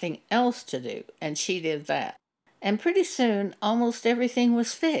of something else to do, and she did that. And pretty soon, almost everything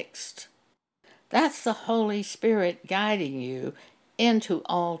was fixed. That's the Holy Spirit guiding you into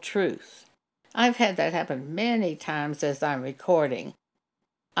all truth. I've had that happen many times as I'm recording.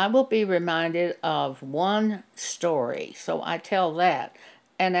 I will be reminded of one story, so I tell that.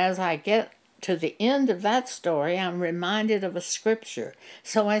 And as I get to the end of that story, I'm reminded of a scripture,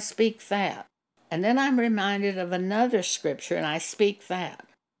 so I speak that. And then I'm reminded of another scripture, and I speak that.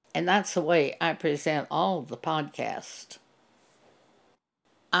 And that's the way I present all the podcasts.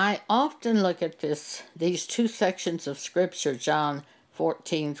 I often look at these 2 sections of scripture, John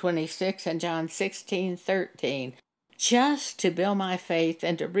 14:26 and John 16:13, just to build my faith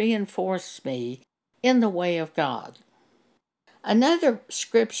and to reinforce me in the way of God. Another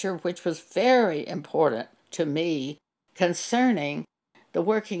scripture which was very important to me concerning the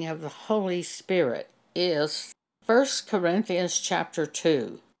working of the Holy Spirit is 1 Corinthians chapter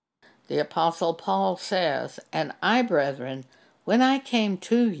 2. The Apostle Paul says, "And I, brethren, when I came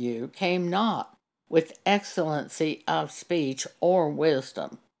to you, came not with excellency of speech or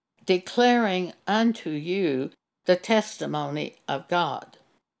wisdom, declaring unto you the testimony of God.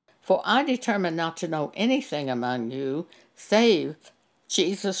 For I determined not to know anything among you save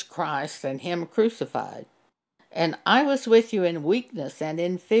Jesus Christ and him crucified. And I was with you in weakness and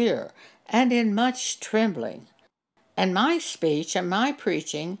in fear and in much trembling. And my speech and my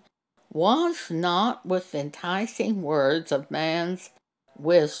preaching was not with enticing words of man's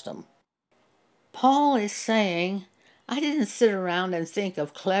wisdom." Paul is saying, I didn't sit around and think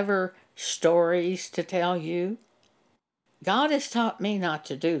of clever stories to tell you. God has taught me not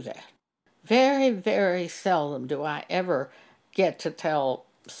to do that. Very, very seldom do I ever get to tell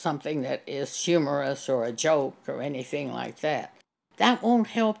something that is humorous or a joke or anything like that. That won't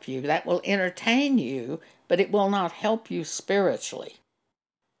help you. That will entertain you, but it will not help you spiritually.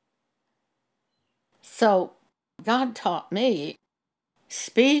 So God taught me,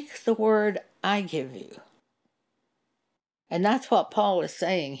 speak the word I give you. And that's what Paul is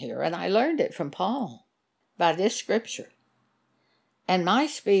saying here. And I learned it from Paul by this scripture. And my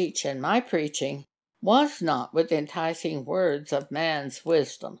speech and my preaching was not with enticing words of man's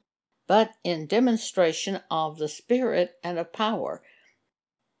wisdom, but in demonstration of the Spirit and of power.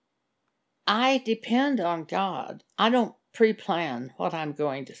 I depend on God. I don't pre-plan what I'm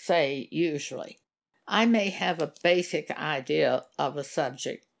going to say usually. I may have a basic idea of a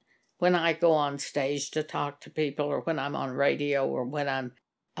subject when I go on stage to talk to people, or when I'm on radio, or when I'm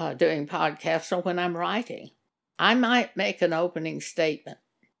doing podcasts, or when I'm writing. I might make an opening statement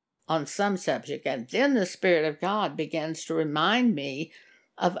on some subject, and then the Spirit of God begins to remind me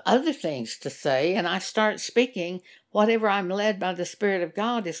of other things to say, and I start speaking. Whatever I'm led by the Spirit of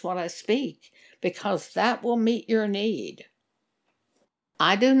God is what I speak, because that will meet your need.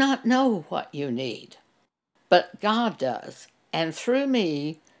 I do not know what you need, but God does, and through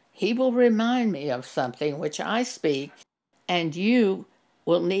me, He will remind me of something which I speak, and you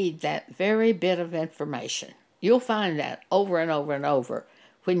will need that very bit of information. You'll find that over and over and over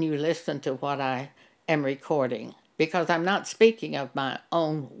when you listen to what I am recording, because I'm not speaking of my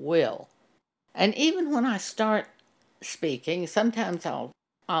own will. And even when I start speaking, sometimes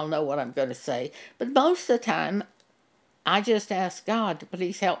I'll know what I'm going to say, but most of the time I just ask God to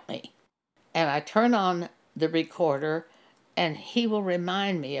please help me. And I turn on the recorder and He will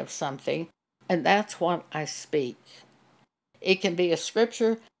remind me of something, and that's what I speak. It can be a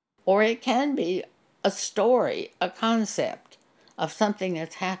scripture, or it can be a story, a concept of something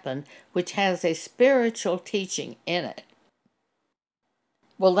that's happened which has a spiritual teaching in it.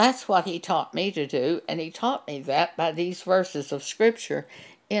 Well, that's what He taught me to do, and He taught me that by these verses of scripture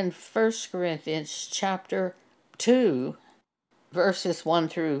in 1 Corinthians chapter 2, verses 1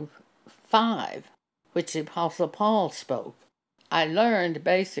 through 5, which the Apostle Paul spoke. I learned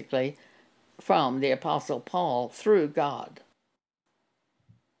basically from the Apostle Paul through God.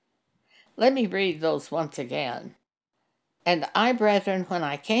 Let me read those once again. "And I, brethren, when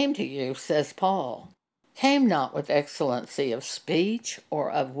I came to you, says Paul, came not with excellency of speech or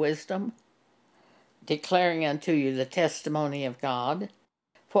of wisdom, declaring unto you the testimony of God.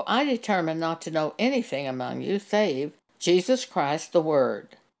 For I determined not to know anything among you save Jesus Christ the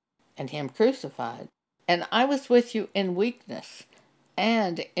Word, and him crucified. And I was with you in weakness,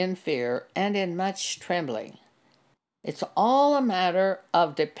 and in fear, and in much trembling." It's all a matter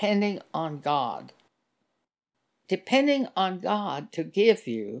of depending on God. Depending on God to give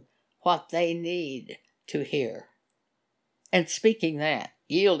you what they need to hear. And speaking that,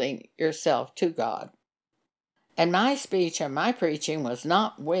 yielding yourself to God. "And my speech and my preaching was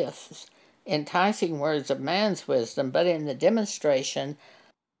not with enticing words of man's wisdom, but in the demonstration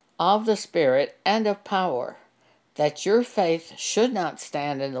of the Spirit and of power, that your faith should not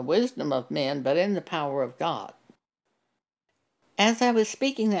stand in the wisdom of men, but in the power of God." As I was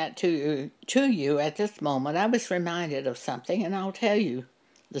speaking that to you at this moment, I was reminded of something, and I'll tell you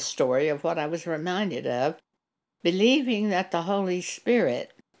the story of what I was reminded of, believing that the Holy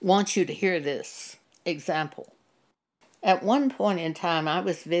Spirit wants you to hear this example. At one point in time, I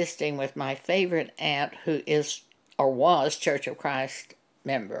was visiting with my favorite aunt, who is or was Church of Christ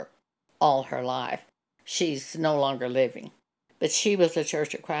member all her life. She's no longer living, but she was a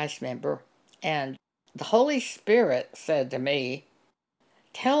Church of Christ member, and the Holy Spirit said to me,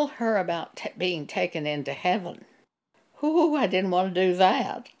 "Tell her about being taken into heaven." Ooh, I didn't want to do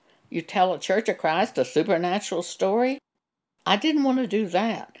that. You tell a Church of Christ a supernatural story? I didn't want to do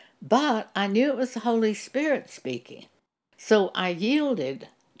that, but I knew it was the Holy Spirit speaking. So I yielded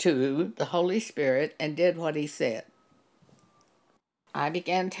to the Holy Spirit and did what he said. I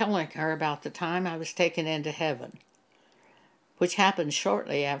began telling her about the time I was taken into heaven, which happened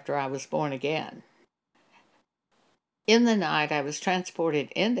shortly after I was born again. In the night, I was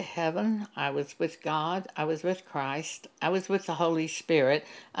transported into heaven. I was with God. I was with Christ. I was with the Holy Spirit.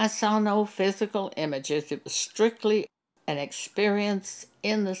 I saw no physical images. It was strictly an experience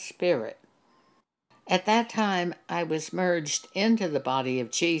in the Spirit. At that time, I was merged into the body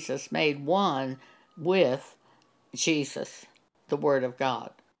of Jesus, made one with Jesus, the Word of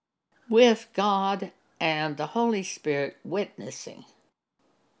God, with God and the Holy Spirit witnessing.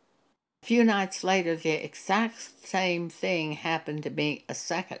 A few nights later, the exact same thing happened to me a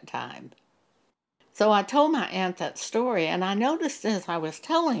second time. So I told my aunt that story, and I noticed as I was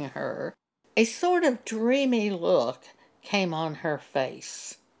telling her, a sort of dreamy look came on her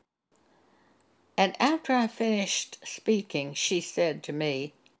face. And after I finished speaking, she said to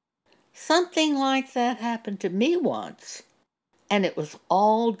me, "Something like that happened to me once, and it was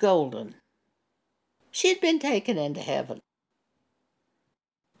all golden." She had been taken into heaven.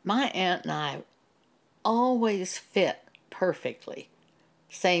 My aunt and I always fit perfectly.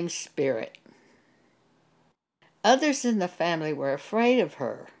 Same spirit. Others in the family were afraid of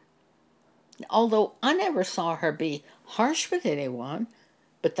her, although I never saw her be harsh with anyone,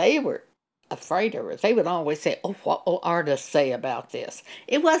 but they were afraid of her. They would always say, "Oh, what will artists say about this?"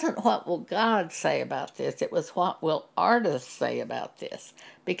 It wasn't what will God say about this, it was what will artists say about this,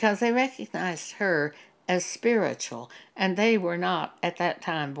 because they recognized her as spiritual, and they were not at that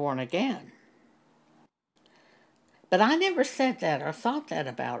time born again. But I never said that or thought that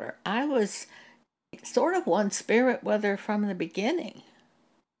about her. I was sort of one spirit with her from the beginning.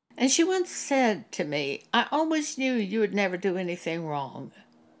 And she once said to me, "I always knew you would never do anything wrong."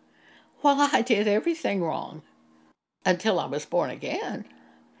 Well, I did everything wrong until I was born again.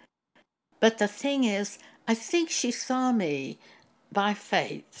 But the thing is, I think she saw me by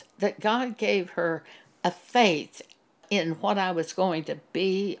faith, that God gave her a faith in what I was going to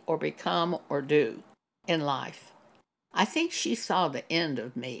be or become or do in life. I think she saw the end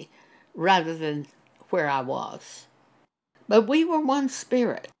of me rather than where I was. But we were one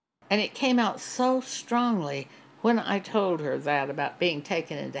spirit, and it came out so strongly when I told her that about being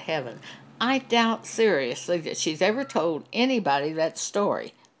taken into heaven. I doubt seriously that she's ever told anybody that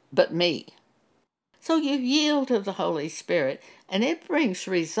story but me. So you yield to the Holy Spirit, and it brings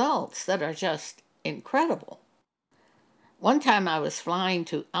results that are just incredible. One time I was flying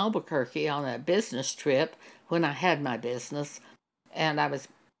to Albuquerque on a business trip when I had my business, and I was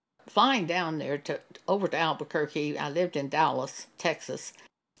flying down there over to Albuquerque. I lived in Dallas, Texas,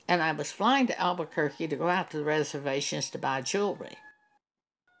 and I was flying to Albuquerque to go out to the reservations to buy jewelry.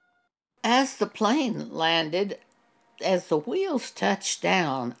 As the plane landed, as the wheels touched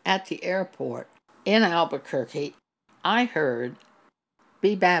down at the airport in Albuquerque, I heard,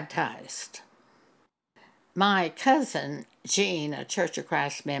 "Be baptized." My cousin, Jean, a Church of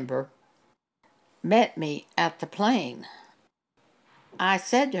Christ member, met me at the plane. I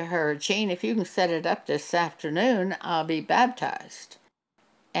said to her, "Jean, if you can set it up this afternoon, I'll be baptized."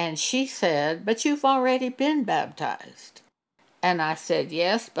 And she said, "But you've already been baptized." And I said,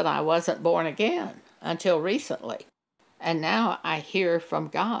 "Yes, but I wasn't born again until recently. And now I hear from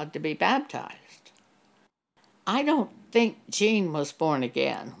God to be baptized." I don't think Jean was born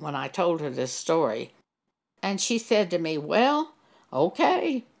again when I told her this story. And she said to me, "Well,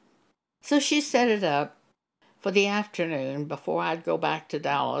 okay." So she set it up for the afternoon before I'd go back to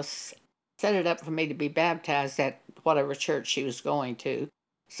Dallas, set it up for me to be baptized at whatever church she was going to,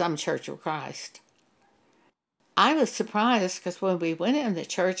 some Church of Christ. I was surprised because when we went in the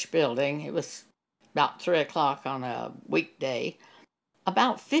church building, it was about 3 o'clock on a weekday,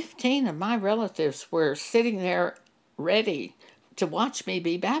 about 15 of my relatives were sitting there ready to watch me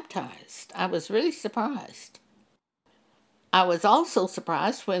be baptized. I was really surprised. I was also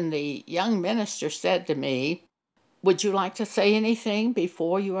surprised when the young minister said to me, "Would you like to say anything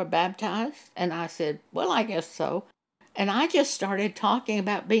before you are baptized?" And I said, "Well, I guess so." And I just started talking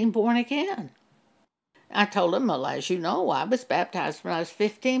about being born again. I told him, "Well, as you know, I was baptized when I was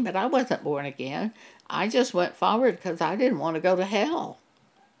 15, but I wasn't born again. I just went forward because I didn't want to go to hell."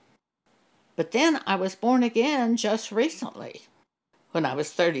 But then I was born again just recently, when I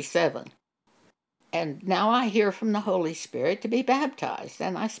was 37. And now I hear from the Holy Spirit to be baptized,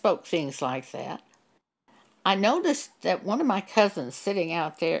 and I spoke things like that. I noticed that one of my cousins sitting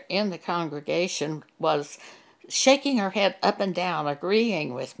out there in the congregation was shaking her head up and down,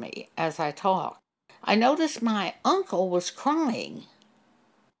 agreeing with me as I talked. I noticed my uncle was crying.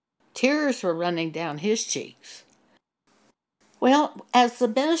 Tears were running down his cheeks. Well, as the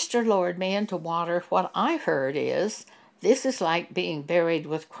minister lowered me into water, what I heard is, "This is like being buried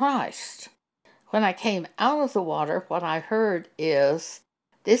with Christ." When I came out of the water, what I heard is,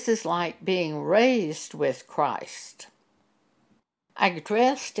 "This is like being raised with Christ." I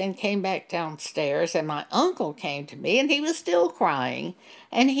dressed and came back downstairs, and my uncle came to me, and he was still crying,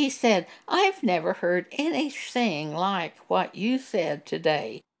 and he said, "I've never heard anything like what you said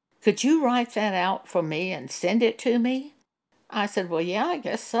today. Could you write that out for me and send it to me?" I said, "Well, yeah, I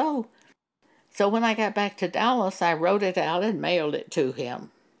guess so." So when I got back to Dallas, I wrote it out and mailed it to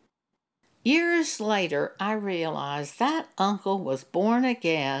him. Years later, I realized that uncle was born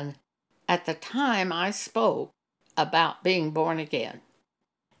again at the time I spoke about being born again.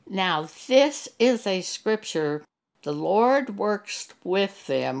 Now, this is a scripture. The Lord works with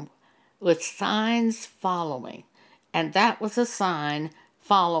them with signs following. And that was a sign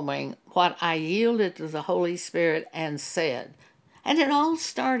following what I yielded to the Holy Spirit and said. And it all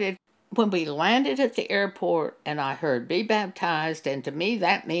started when we landed at the airport and I heard, "Be baptized," and to me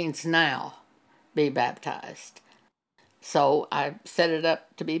that means now, be baptized. So I set it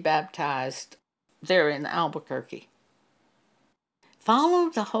up to be baptized there in Albuquerque. Follow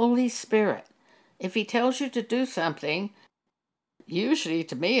the Holy Spirit. If He tells you to do something, usually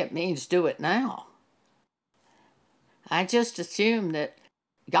to me it means do it now. I just assume that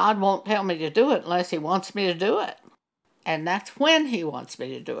God won't tell me to do it unless He wants me to do it. And that's when He wants me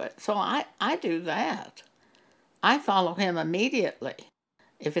to do it. So I do that. I follow Him immediately.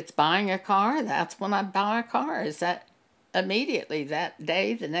 If it's buying a car, that's when I buy a car. Is that immediately, that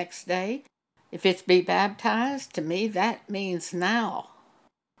day, the next day? If it's be baptized, to me that means now.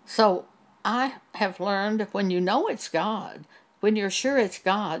 So I have learned when you know it's God, when you're sure it's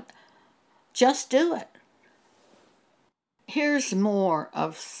God, just do it. Here's more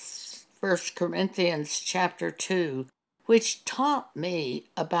of 1 Corinthians chapter 2, which taught me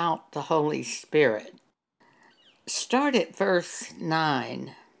about the Holy Spirit. Start at verse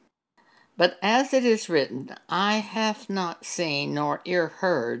 9. "But as it is written, eye hath not seen, nor ear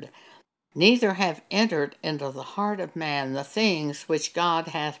heard, neither have entered into the heart of man the things which God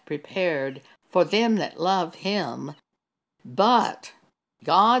hath prepared for them that love Him, but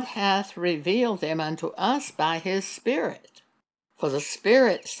God hath revealed them unto us by His Spirit. For the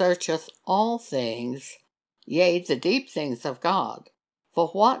Spirit searcheth all things, yea, the deep things of God. For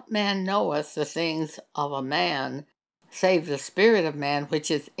what man knoweth the things of a man, save the spirit of man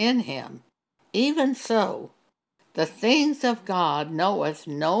which is in him? Even so, the things of God knoweth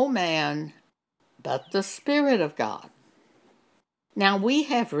no man but the Spirit of God. Now we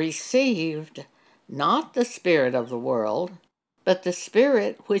have received not the spirit of the world, but the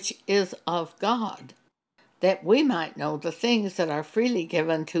Spirit which is of God, that we might know the things that are freely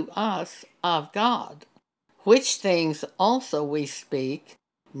given to us of God. Which things also we speak,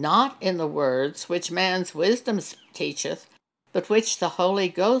 not in the words which man's wisdom teacheth, but which the Holy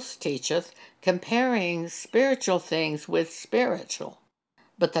Ghost teacheth, comparing spiritual things with spiritual.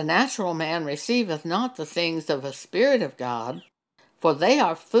 But the natural man receiveth not the things of the Spirit of God, for they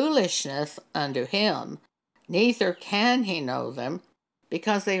are foolishness unto him, neither can he know them,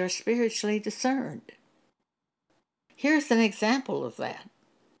 because they are spiritually discerned." Here's an example of that.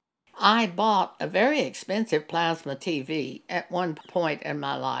 I bought a very expensive plasma TV at one point in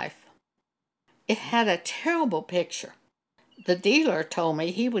my life. It had a terrible picture. The dealer told me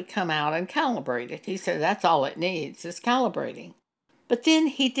he would come out and calibrate it. He said that's all it needs is calibrating. But then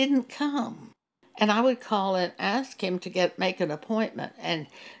he didn't come. And I would call and ask him to make an appointment. And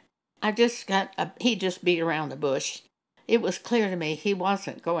he just beat around the bush. It was clear to me he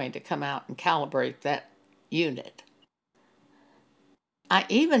wasn't going to come out and calibrate that unit. I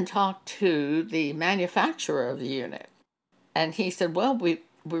even talked to the manufacturer of the unit, and he said, "Well, we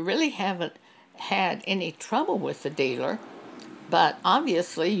really haven't had any trouble with the dealer, but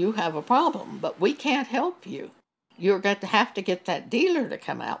obviously you have a problem, but we can't help you. You're going to have to get that dealer to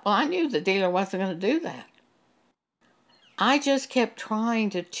come out." Well, I knew the dealer wasn't going to do that. I just kept trying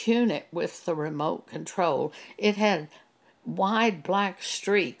to tune it with the remote control. It had wide black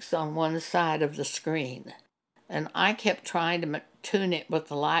streaks on one side of the screen, and I kept trying to tune it with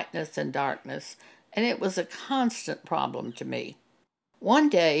the lightness and darkness, and it was a constant problem to me. One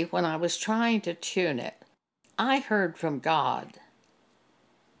day, when I was trying to tune it, I heard from God,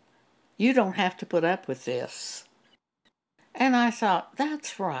 "You don't have to put up with this." And I thought,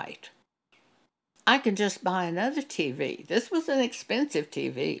 that's right. I can just buy another TV. This was an expensive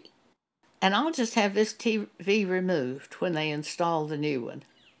TV. and I'll just have this TV removed when they install the new one.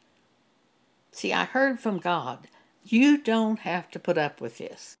 See, I heard from God, you don't have to put up with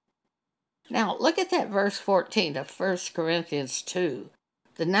this. Now, look at that verse 14 of 1 Corinthians 2.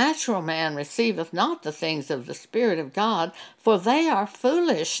 The natural man receiveth not the things of the Spirit of God, for they are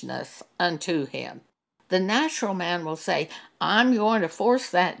foolishness unto him. The natural man will say, I'm going to force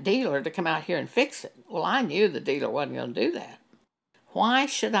that dealer to come out here and fix it. Well, I knew the dealer wasn't going to do that. Why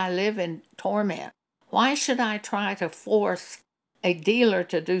should I live in torment? Why should I try to force a dealer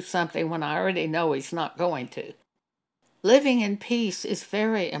to do something when I already know he's not going to? Living in peace is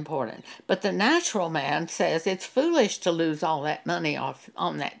very important, but the natural man says it's foolish to lose all that money off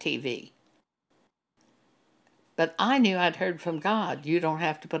on that TV. But I knew I'd heard from God, you don't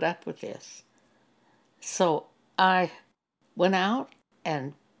have to put up with this. So I went out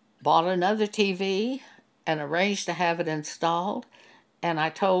and bought another TV and arranged to have it installed, and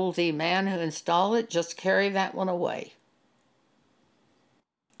I told the man who installed it, just carry that one away.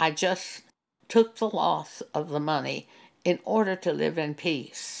 I just took the loss of the money in order to live in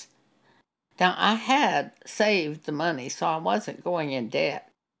peace. Now, I had saved the money, so I wasn't going in debt.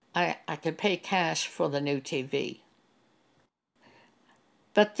 I could pay cash for the new TV.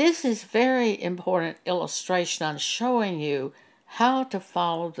 But this is very important illustration on showing you how to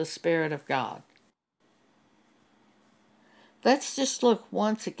follow the Spirit of God. Let's just look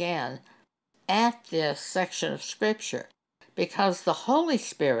once again at this section of Scripture, because the Holy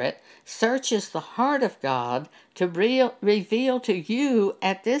Spirit searches the heart of God to reveal to you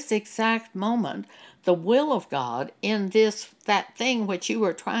at this exact moment the will of God in that thing which you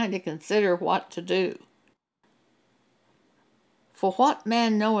were trying to consider what to do. For what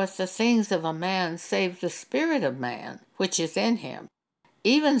man knoweth the things of a man save the spirit of man which is in him?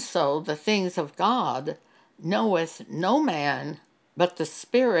 Even so the things of God knoweth no man but the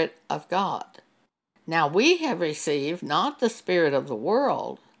Spirit of God. Now we have received not the spirit of the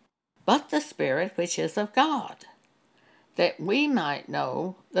world, but the Spirit which is of God, that we might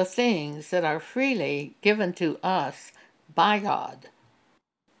know the things that are freely given to us by God.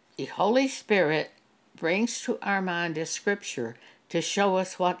 The Holy Spirit brings to our mind a scripture to show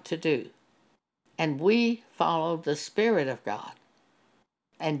us what to do, and we follow the Spirit of God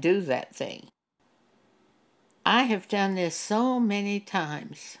and do that thing. I have done this so many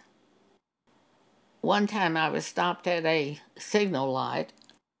times. One time I was stopped at a signal light,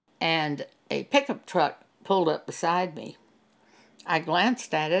 and a pickup truck pulled up beside me. I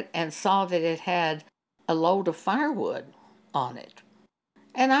glanced at it and saw that it had a load of firewood on it.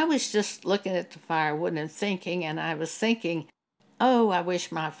 And I was just looking at the firewood and thinking, oh, I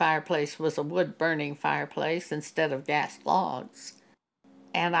wish my fireplace was a wood-burning fireplace instead of gas logs.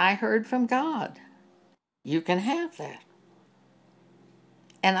 And I heard from God, you can have that.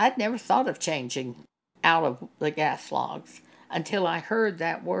 And I'd never thought of changing out of the gas logs until I heard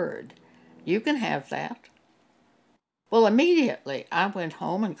that word. You can have that. Well, immediately I went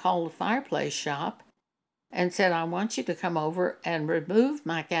home and called the fireplace shop and said, I want you to come over and remove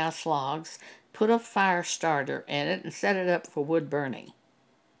my gas logs, put a fire starter in it, and set it up for wood burning.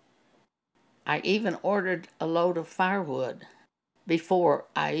 I even ordered a load of firewood before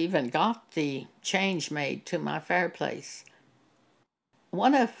I even got the change made to my fireplace.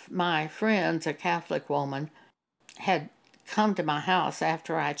 One of my friends, a Catholic woman, had come to my house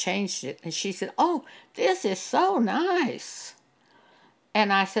after I changed it, and she said, oh, this is so nice.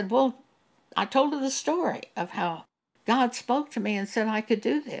 And I said, well, I told her the story of how God spoke to me and said I could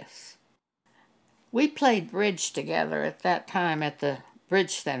do this. We played bridge together at that time at the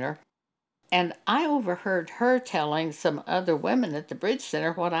Bridge Center, and I overheard her telling some other women at the Bridge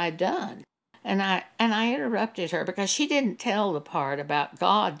Center what I'd done. And I interrupted her because she didn't tell the part about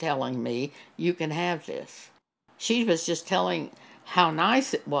God telling me, you can have this. She was just telling how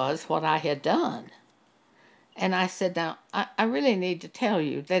nice it was what I had done. And I said, now, I really need to tell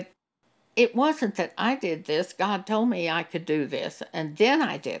you that it wasn't that I did this. God told me I could do this, and then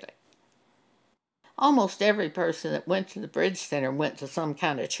I did it. Almost every person that went to the Bridge Center went to some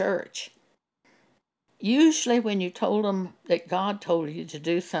kind of church. Usually when you told them that God told you to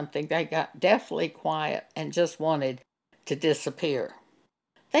do something, they got deathly quiet and just wanted to disappear.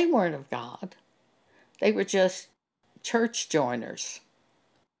 They weren't of God. They were just church joiners.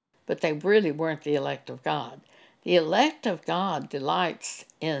 But they really weren't the elect of God. The elect of God delights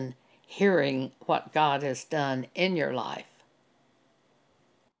in hearing what God has done in your life.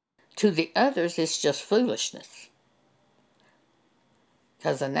 To the others, it's just foolishness.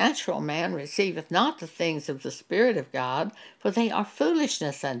 Because a natural man receiveth not the things of the Spirit of God, for they are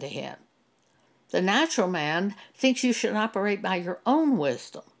foolishness unto him. The natural man thinks you should operate by your own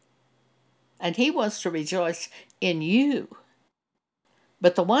wisdom. and he wants to rejoice in you.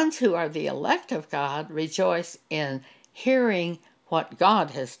 But the ones who are the elect of God rejoice in hearing what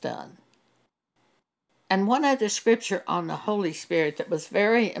God has done. And one other scripture on the Holy Spirit that was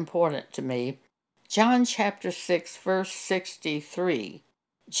very important to me, John chapter 6, verse 63.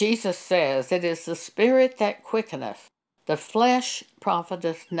 Jesus says, "It is the Spirit that quickeneth, the flesh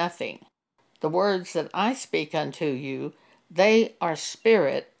profiteth nothing. The words that I speak unto you, they are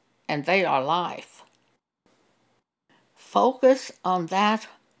spirit and they are life." Focus on that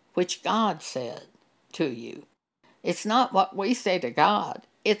which God said to you. It's not what we say to God,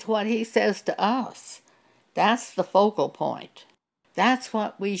 it's what He says to us. That's the focal point. That's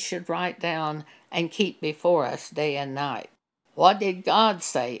what we should write down and keep before us day and night. What did God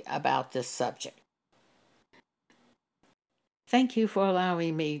say about this subject? Thank you for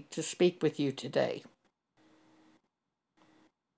allowing me to speak with you today.